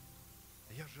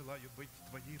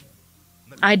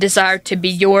 I desire to be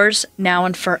yours now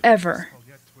and forever.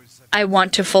 I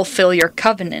want to fulfill your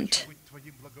covenant.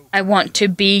 I want to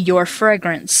be your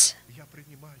fragrance.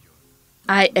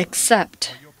 I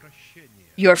accept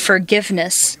your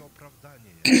forgiveness,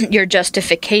 your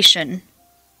justification,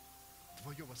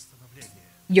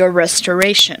 your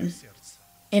restoration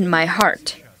in my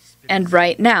heart. And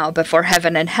right now, before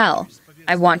heaven and hell,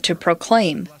 I want to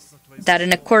proclaim that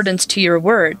in accordance to your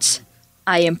words,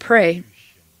 I am prayed,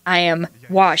 I am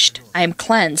washed, I am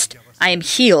cleansed, I am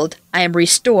healed, I am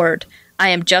restored, I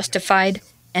am justified,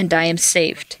 and I am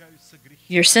saved.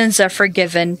 Your sins are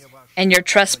forgiven, and your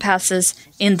trespasses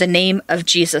in the name of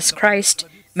Jesus Christ.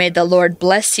 May the Lord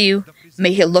bless you.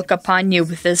 May He look upon you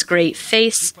with His great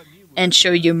face and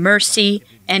show you mercy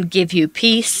and give you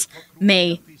peace.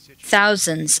 May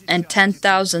thousands and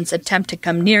 10,000s attempt to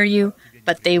come near you,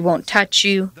 but they won't touch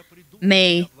you.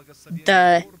 May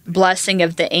the blessing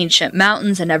of the ancient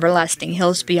mountains and everlasting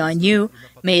hills be on you.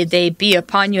 May they be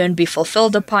upon you and be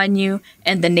fulfilled upon you,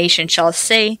 and the nation shall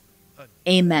say,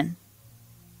 Amen.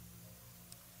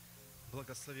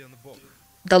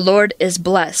 The Lord is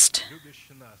blessed,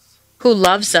 who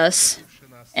loves us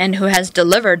and who has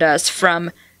delivered us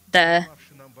from the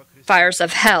fires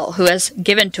of hell, who has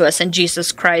given to us in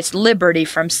Jesus Christ liberty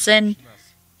from sin,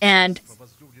 and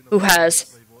who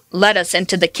has led us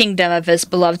into the kingdom of His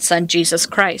beloved Son, Jesus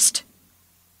Christ.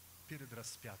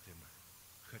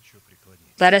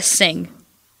 Let us sing.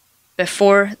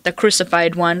 Before the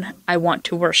crucified one, I want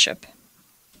to worship.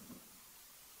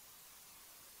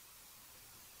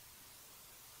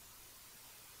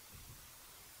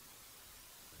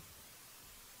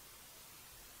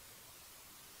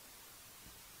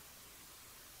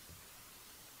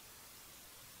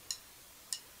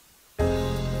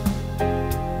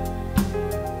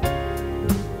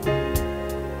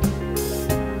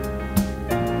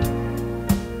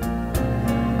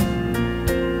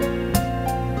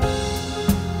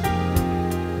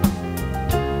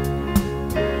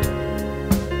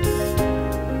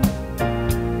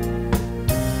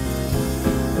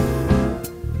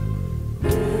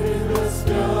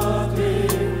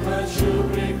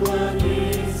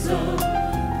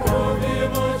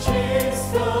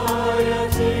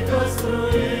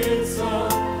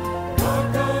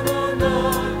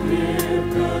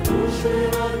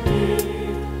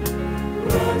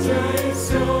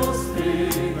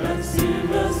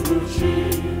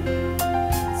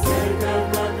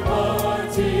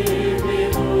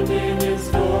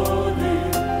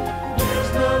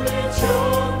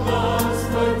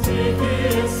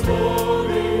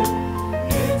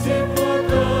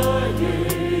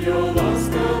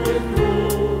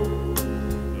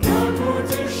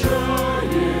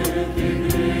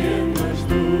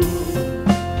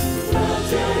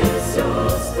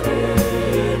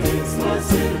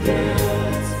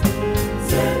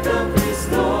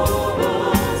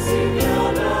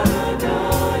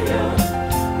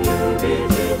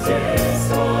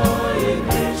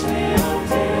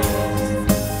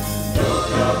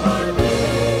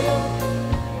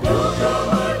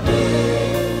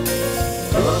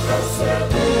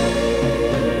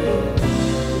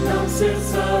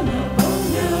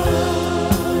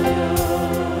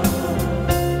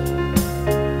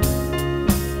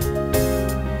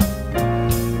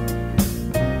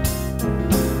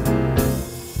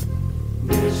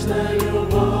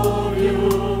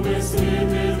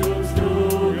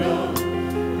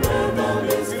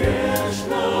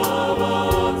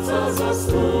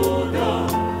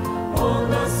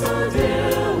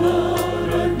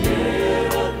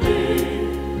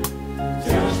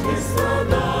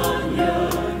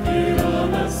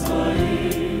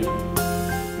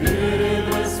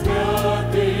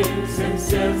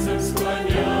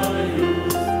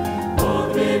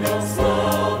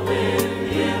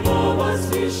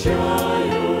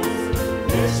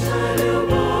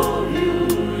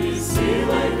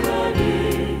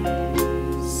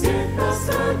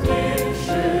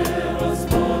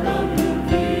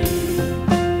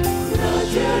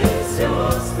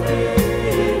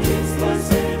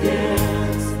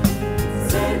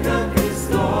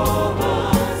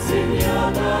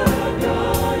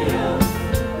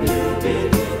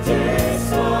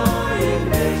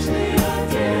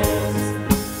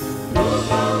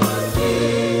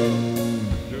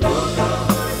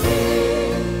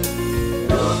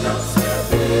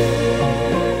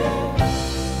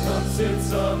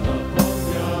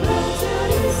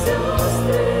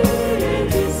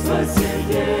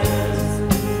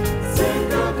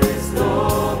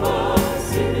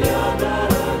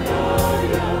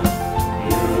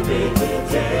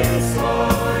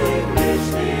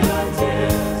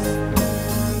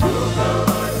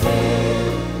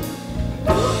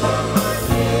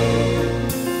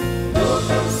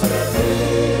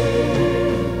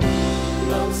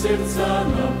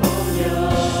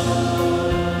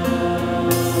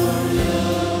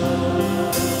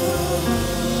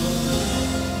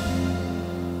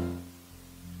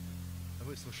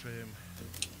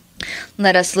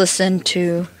 Let us listen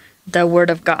to the Word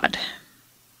of God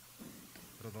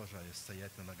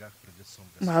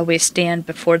while we stand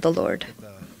before the Lord.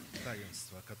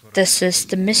 This is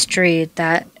the mystery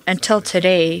that, until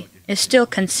today, is still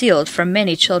concealed from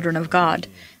many children of God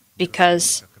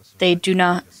because they do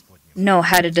not know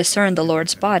how to discern the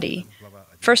Lord's body.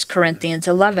 1 Corinthians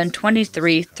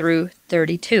 11:23 through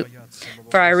 32.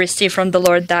 For I received from the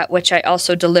Lord that which I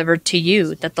also delivered to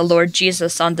you, that the Lord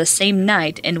Jesus, on the same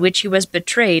night in which he was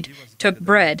betrayed, took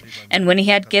bread, and when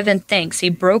he had given thanks, he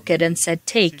broke it and said,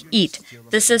 "Take, eat.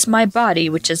 This is my body,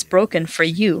 which is broken for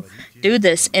you. Do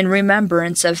this in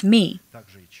remembrance of me."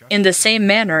 In the same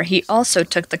manner, he also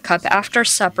took the cup after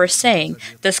supper, saying,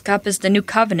 "This cup is the new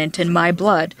covenant in my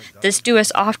blood. This do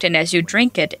as often as you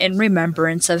drink it in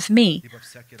remembrance of me.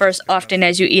 For as often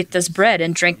as you eat this bread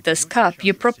and drink this cup,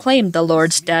 you proclaim the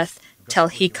Lord's death till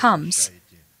he comes.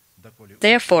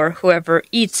 Therefore, whoever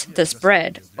eats this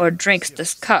bread or drinks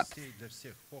this cup,"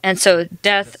 and so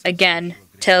death again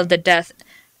till the death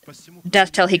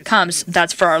till he comes,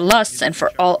 that's for our lusts and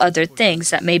for all other things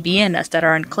that may be in us that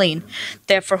are unclean.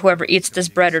 Therefore, whoever eats this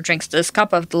bread or drinks this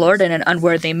cup of the Lord in an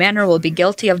unworthy manner will be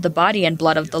guilty of the body and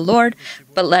blood of the Lord.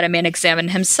 But let a man examine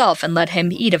himself, and let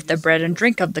him eat of the bread and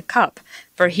drink of the cup.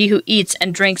 For he who eats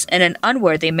and drinks in an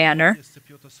unworthy manner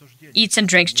eats and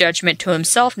drinks judgment to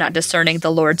himself, not discerning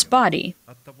the Lord's body.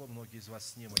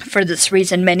 For this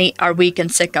reason many are weak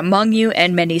and sick among you,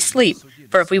 and many sleep.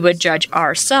 For if we would judge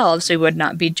ourselves, we would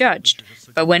not be judged.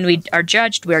 But when we are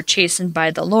judged, we are chastened by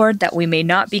the Lord, that we may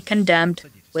not be condemned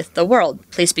with the world.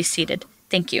 Please be seated.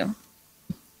 Thank you.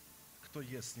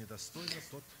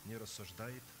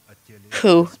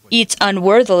 Who eats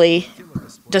unworthily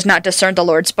does not discern the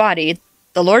Lord's body.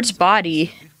 The Lord's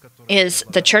body is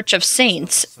the church of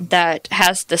saints that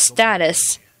has the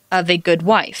status of a good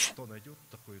wife.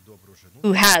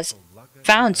 Who has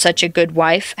found such a good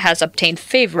wife has obtained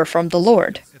favor from the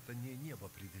Lord.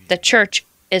 The church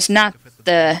is not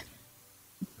the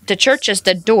church is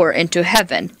the door into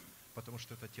heaven,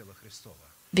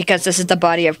 because this is the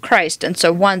body of Christ, and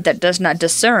so one that does not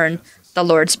discern the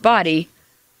Lord's body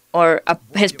or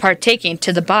his partaking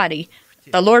to the body,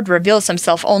 the Lord reveals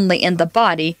himself only in the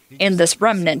body, in this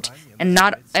remnant, and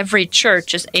not every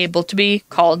church is able to be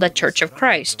called a church of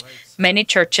Christ. Many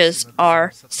churches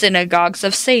are synagogues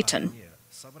of Satan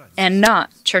and not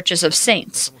churches of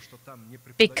saints,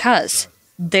 because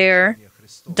there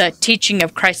the teaching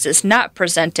of Christ is not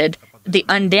presented, the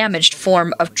undamaged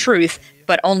form of truth,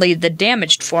 but only the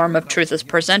damaged form of truth is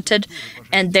presented,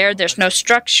 and there's no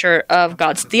structure of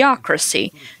God's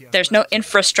theocracy. There's no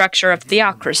infrastructure of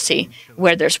theocracy,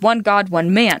 where there's one God,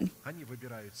 one man.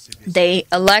 They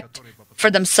elect for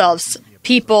themselves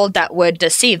people that would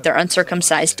deceive their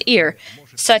uncircumcised ear.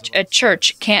 Such a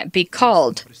church can't be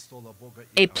called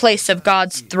a place of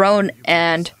God's throne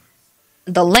and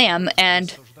the Lamb,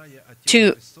 and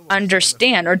to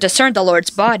understand or discern the Lord's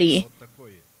body,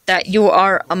 that you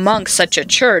are among such a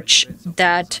church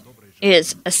that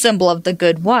is a symbol of the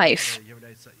good wife,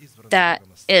 that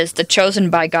is the chosen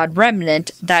by God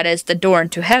remnant, that is the door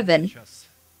into heaven,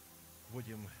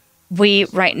 we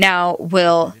right now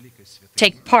will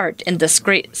take part in this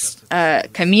great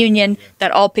communion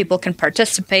that all people can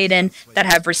participate in, that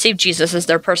have received Jesus as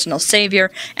their personal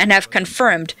Savior and have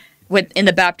confirmed in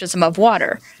the baptism of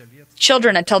water.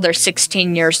 Children until they're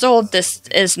 16 years old, this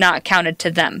is not counted to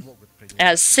them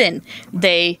as sin.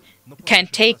 They can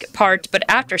take part, but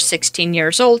after 16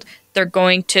 years old, they're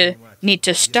going to need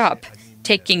to stop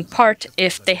taking part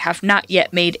if they have not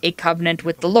yet made a covenant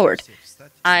with the Lord.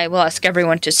 I will ask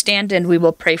everyone to stand and we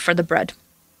will pray for the bread.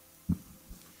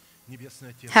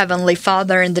 Heavenly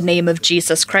Father, in the name of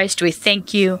Jesus Christ, we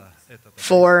thank you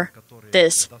for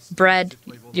this bread,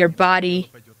 your body.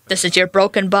 This is your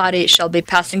broken body. It shall be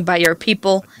passing by your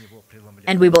people,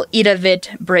 and we will eat of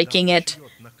it, breaking it.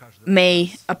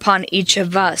 May upon each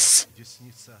of us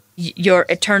your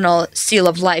eternal seal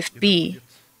of life be,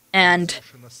 and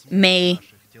may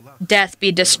death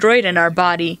be destroyed in our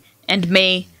body, and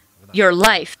may your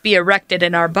life be erected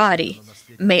in our body.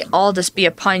 May all this be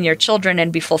upon your children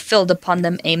and be fulfilled upon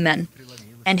them. Amen.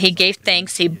 And he gave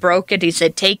thanks, he broke it, he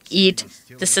said, "Take, eat,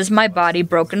 this is my body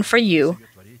broken for you.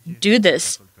 Do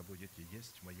this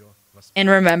in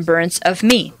remembrance of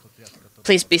me."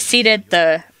 Please be seated.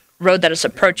 The road that is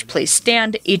approached, please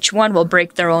stand. Each one will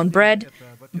break their own bread.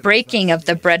 Breaking of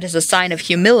the bread is a sign of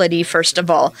humility, first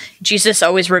of all. Jesus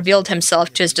always revealed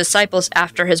himself to his disciples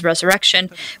after his resurrection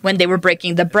when they were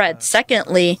breaking the bread.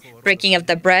 Secondly, breaking of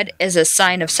the bread is a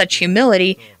sign of such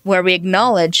humility where we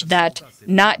acknowledge that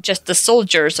not just the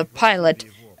soldiers of Pilate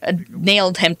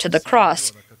nailed him to the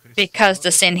cross because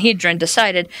the Sanhedrin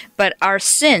decided, but our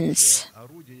sins.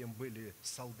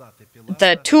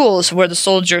 The tools were the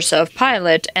soldiers of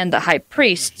Pilate and the high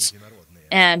priests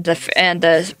and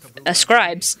the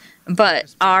scribes,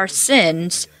 but our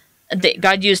sins,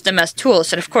 God used them as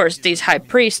tools. And of course, these high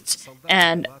priests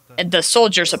and the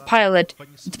soldiers of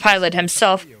Pilate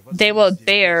himself, they will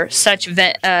bear such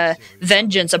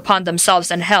vengeance upon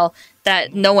themselves in hell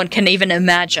that no one can even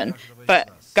imagine. But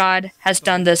God has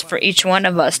done this for each one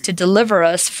of us to deliver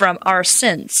us from our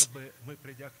sins,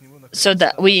 so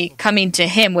that we, coming to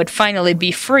him, would finally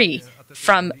be free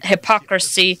from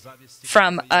hypocrisy,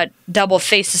 from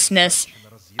double-facedness,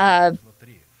 and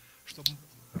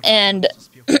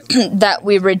that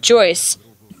we rejoice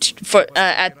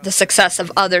at the success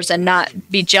of others and not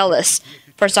be jealous.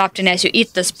 For as often as you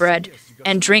eat this bread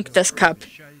and drink this cup,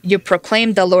 you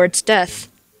proclaim the Lord's death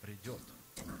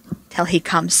till he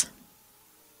comes.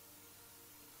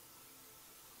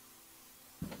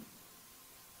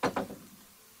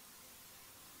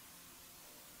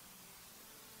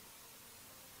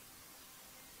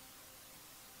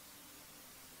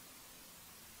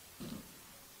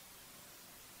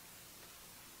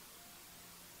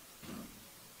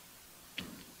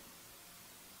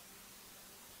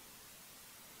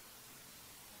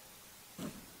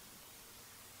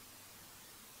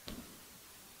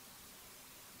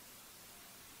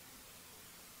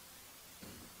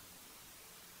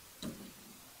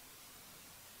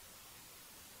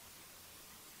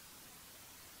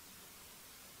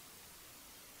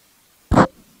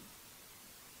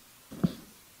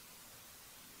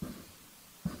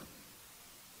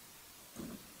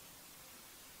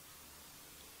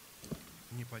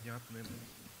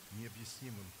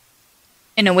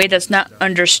 In a way that's not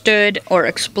understood or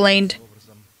explained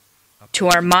to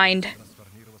our mind,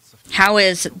 how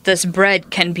is this bread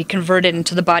can be converted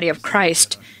into the body of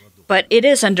Christ? But it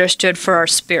is understood for our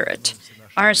spirit.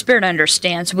 Our spirit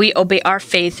understands. We obey our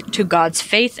faith to God's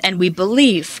faith, and we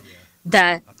believe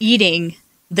that eating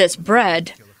this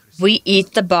bread, we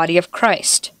eat the body of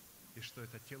Christ.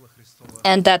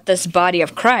 And that this body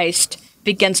of Christ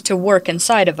begins to work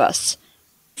inside of us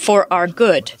for our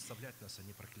good,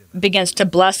 begins to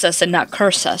bless us and not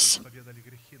curse us.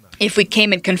 If we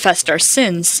came and confessed our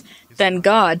sins, then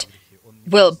God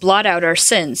will blot out our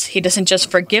sins. He doesn't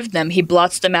just forgive them, he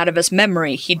blots them out of his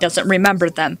memory. He doesn't remember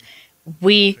them.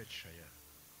 We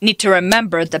need to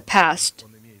remember the past.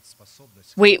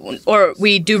 We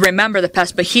do remember the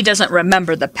past, but he doesn't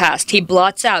remember the past. He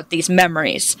blots out these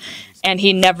memories, and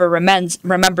he never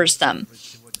remembers them.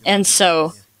 And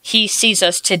so he sees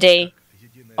us today,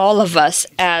 all of us,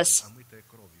 as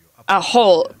a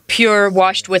whole, pure,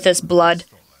 washed with his blood,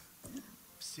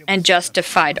 and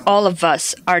justified. All of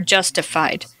us are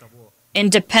justified,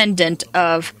 independent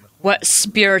of what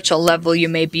spiritual level you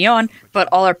may be on, but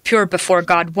all are pure before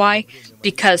God. Why?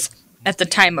 Because at the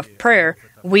time of prayer,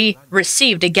 we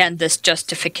received again this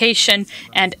justification,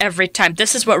 and every time,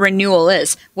 this is what renewal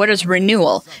is. What is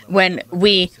renewal? When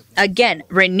we again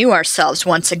renew ourselves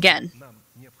once again.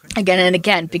 again and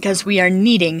again, because we are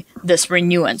needing this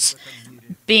renewance.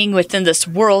 Being within this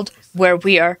world where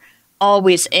we are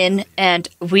always in and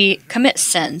we commit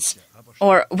sins,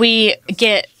 or we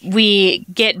get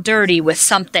dirty with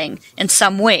something in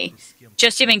some way.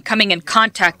 Just even coming in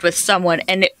contact with someone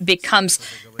and it becomes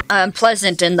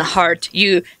unpleasant in the heart.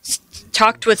 You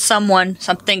talked with someone,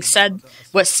 something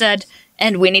was said,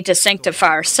 and we need to sanctify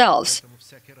ourselves.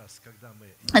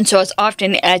 And so as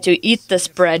often as you eat this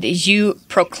bread, you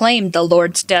proclaim the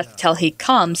Lord's death till He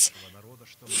comes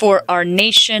for our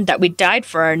nation, that we died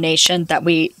for our nation, that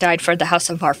we died for the house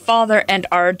of our Father and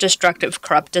our destructive,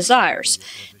 corrupt desires.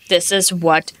 This is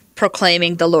what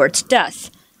proclaiming the Lord's death.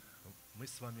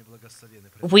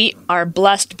 We are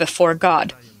blessed before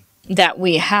God that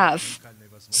we have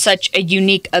such a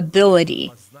unique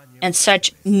ability and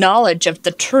such knowledge of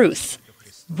the truth.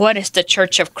 What is the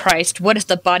Church of Christ? What is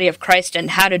the body of Christ,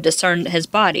 and how to discern His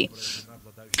body?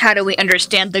 How do we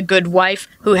understand the good wife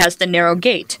who has the narrow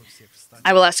gate?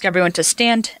 I will ask everyone to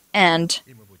stand, and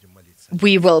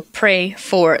we will pray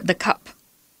for the cup.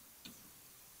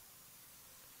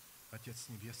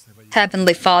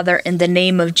 Heavenly Father, in the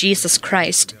name of Jesus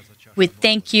Christ, we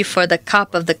thank You for the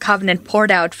cup of the covenant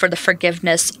poured out for the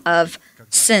forgiveness of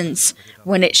sins.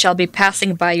 When it shall be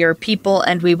passing by Your people,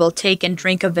 and we will take and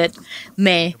drink of it,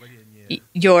 may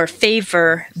Your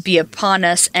favor be upon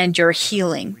us and Your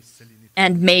healing.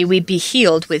 And may we be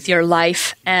healed with Your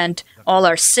life, and all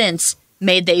our sins,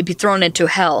 may they be thrown into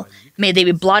hell. May they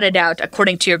be blotted out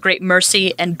according to Your great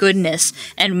mercy and goodness,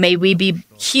 and may we be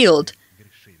healed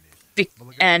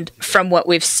and from what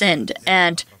we've sinned.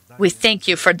 And we thank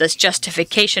You for this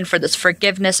justification, for this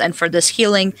forgiveness, and for this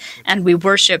healing. And we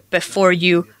worship before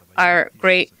You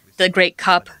the great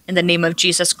cup in the name of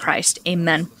Jesus Christ.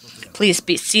 Amen. Please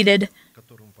be seated.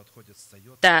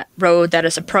 That row that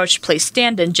is approached, please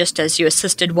stand. And just as you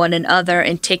assisted one another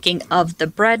in taking of the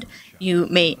bread, you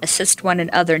may assist one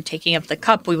another in taking of the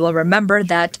cup. We will remember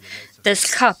that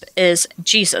this cup is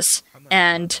Jesus,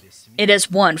 and it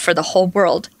is one for the whole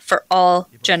world, for all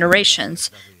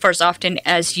generations. For as often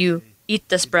as you eat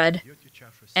this bread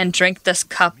and drink this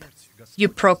cup, you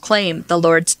proclaim the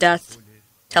Lord's death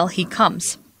till He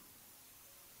comes.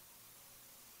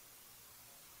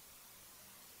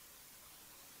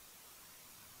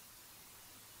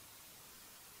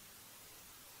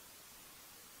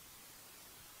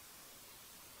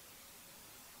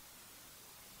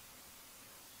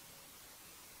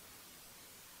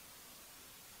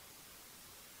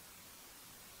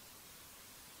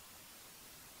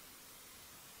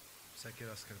 Всякий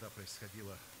раз, когда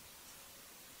происходила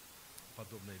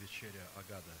подобная вечеря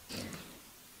Агада,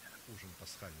 ужин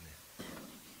пасхальный,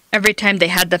 Every time they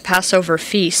had the Passover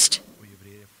feast, у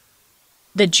евреев,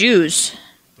 the Jews,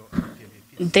 то пели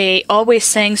песни, they always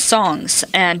sang songs,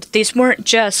 and these weren't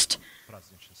just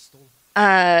праздничный стол,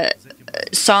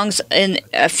 songs in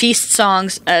feast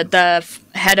songs. The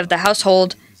head of the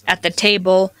household at the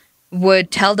table would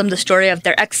tell them the story of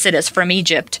their exodus from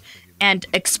Egypt and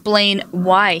explain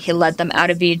why He led them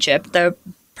out of Egypt, the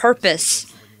purpose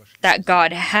that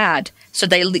God had. So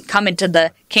they come into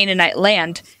the Canaanite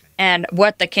land, and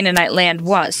what the Canaanite land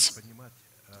was.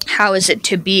 How is it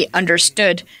to be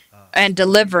understood? And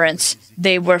deliverance.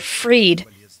 They were freed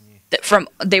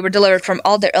they were delivered from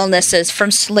all their illnesses, from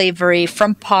slavery,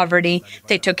 from poverty.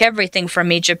 They took everything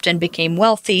from Egypt and became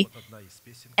wealthy.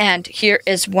 And here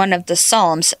is one of the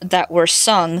psalms that were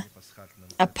sung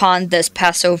upon this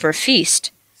Passover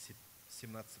feast,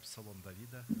 17-й псалом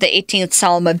Давида, the 18th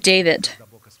Psalm of David, когда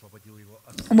Бог освободил его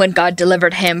от when God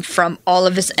delivered him from all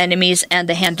of his enemies and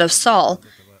the hand of Saul,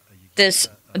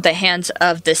 the hands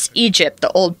of this Egypt,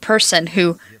 the old person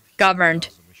who governed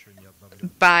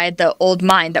by the old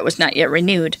mind that was not yet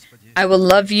renewed. I will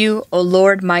love You, O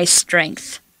Lord, my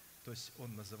strength. То есть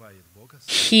он называет Бога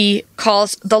He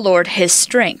calls the Lord his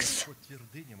strength.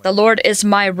 The Lord is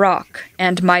my rock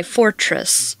and my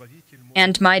fortress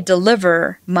and my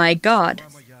deliverer, my God.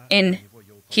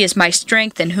 He is my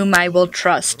strength in whom I will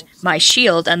trust, my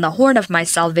shield and the horn of my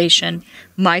salvation,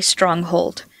 my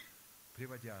stronghold.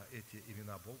 приводя эти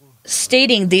имена Богу,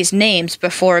 Stating these names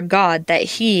before God,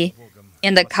 that he,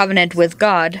 in the covenant with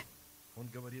God, он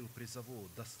говорил: «Призову,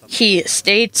 достаточно he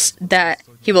states that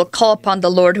he will call upon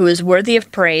the Lord who is worthy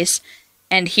of praise,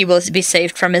 and he will be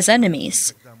saved from his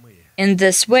enemies. когда мы In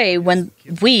this way, when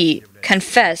we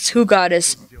confess who God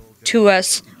is to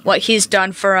us, what He's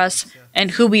done for us,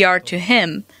 and who we are to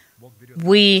Him,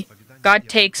 God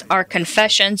takes our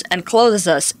confessions and clothes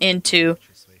us into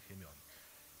своих имен».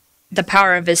 the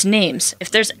power of His names. If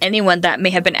there's anyone that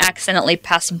may have been accidentally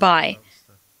passed by,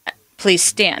 please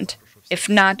stand. If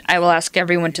not, I will ask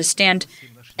everyone to stand.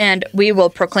 and we will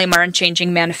proclaim our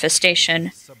unchanging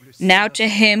manifestation. Now to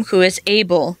Him who is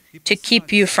able to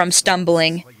keep you from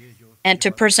stumbling and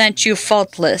to present you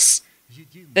faultless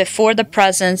before the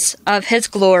presence of His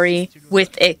glory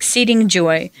with exceeding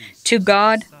joy, to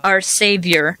God our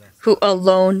Savior, who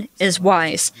alone is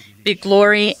wise, be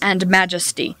glory and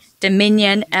majesty,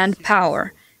 dominion and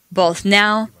power, both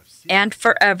now and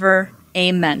forever.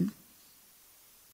 Amen.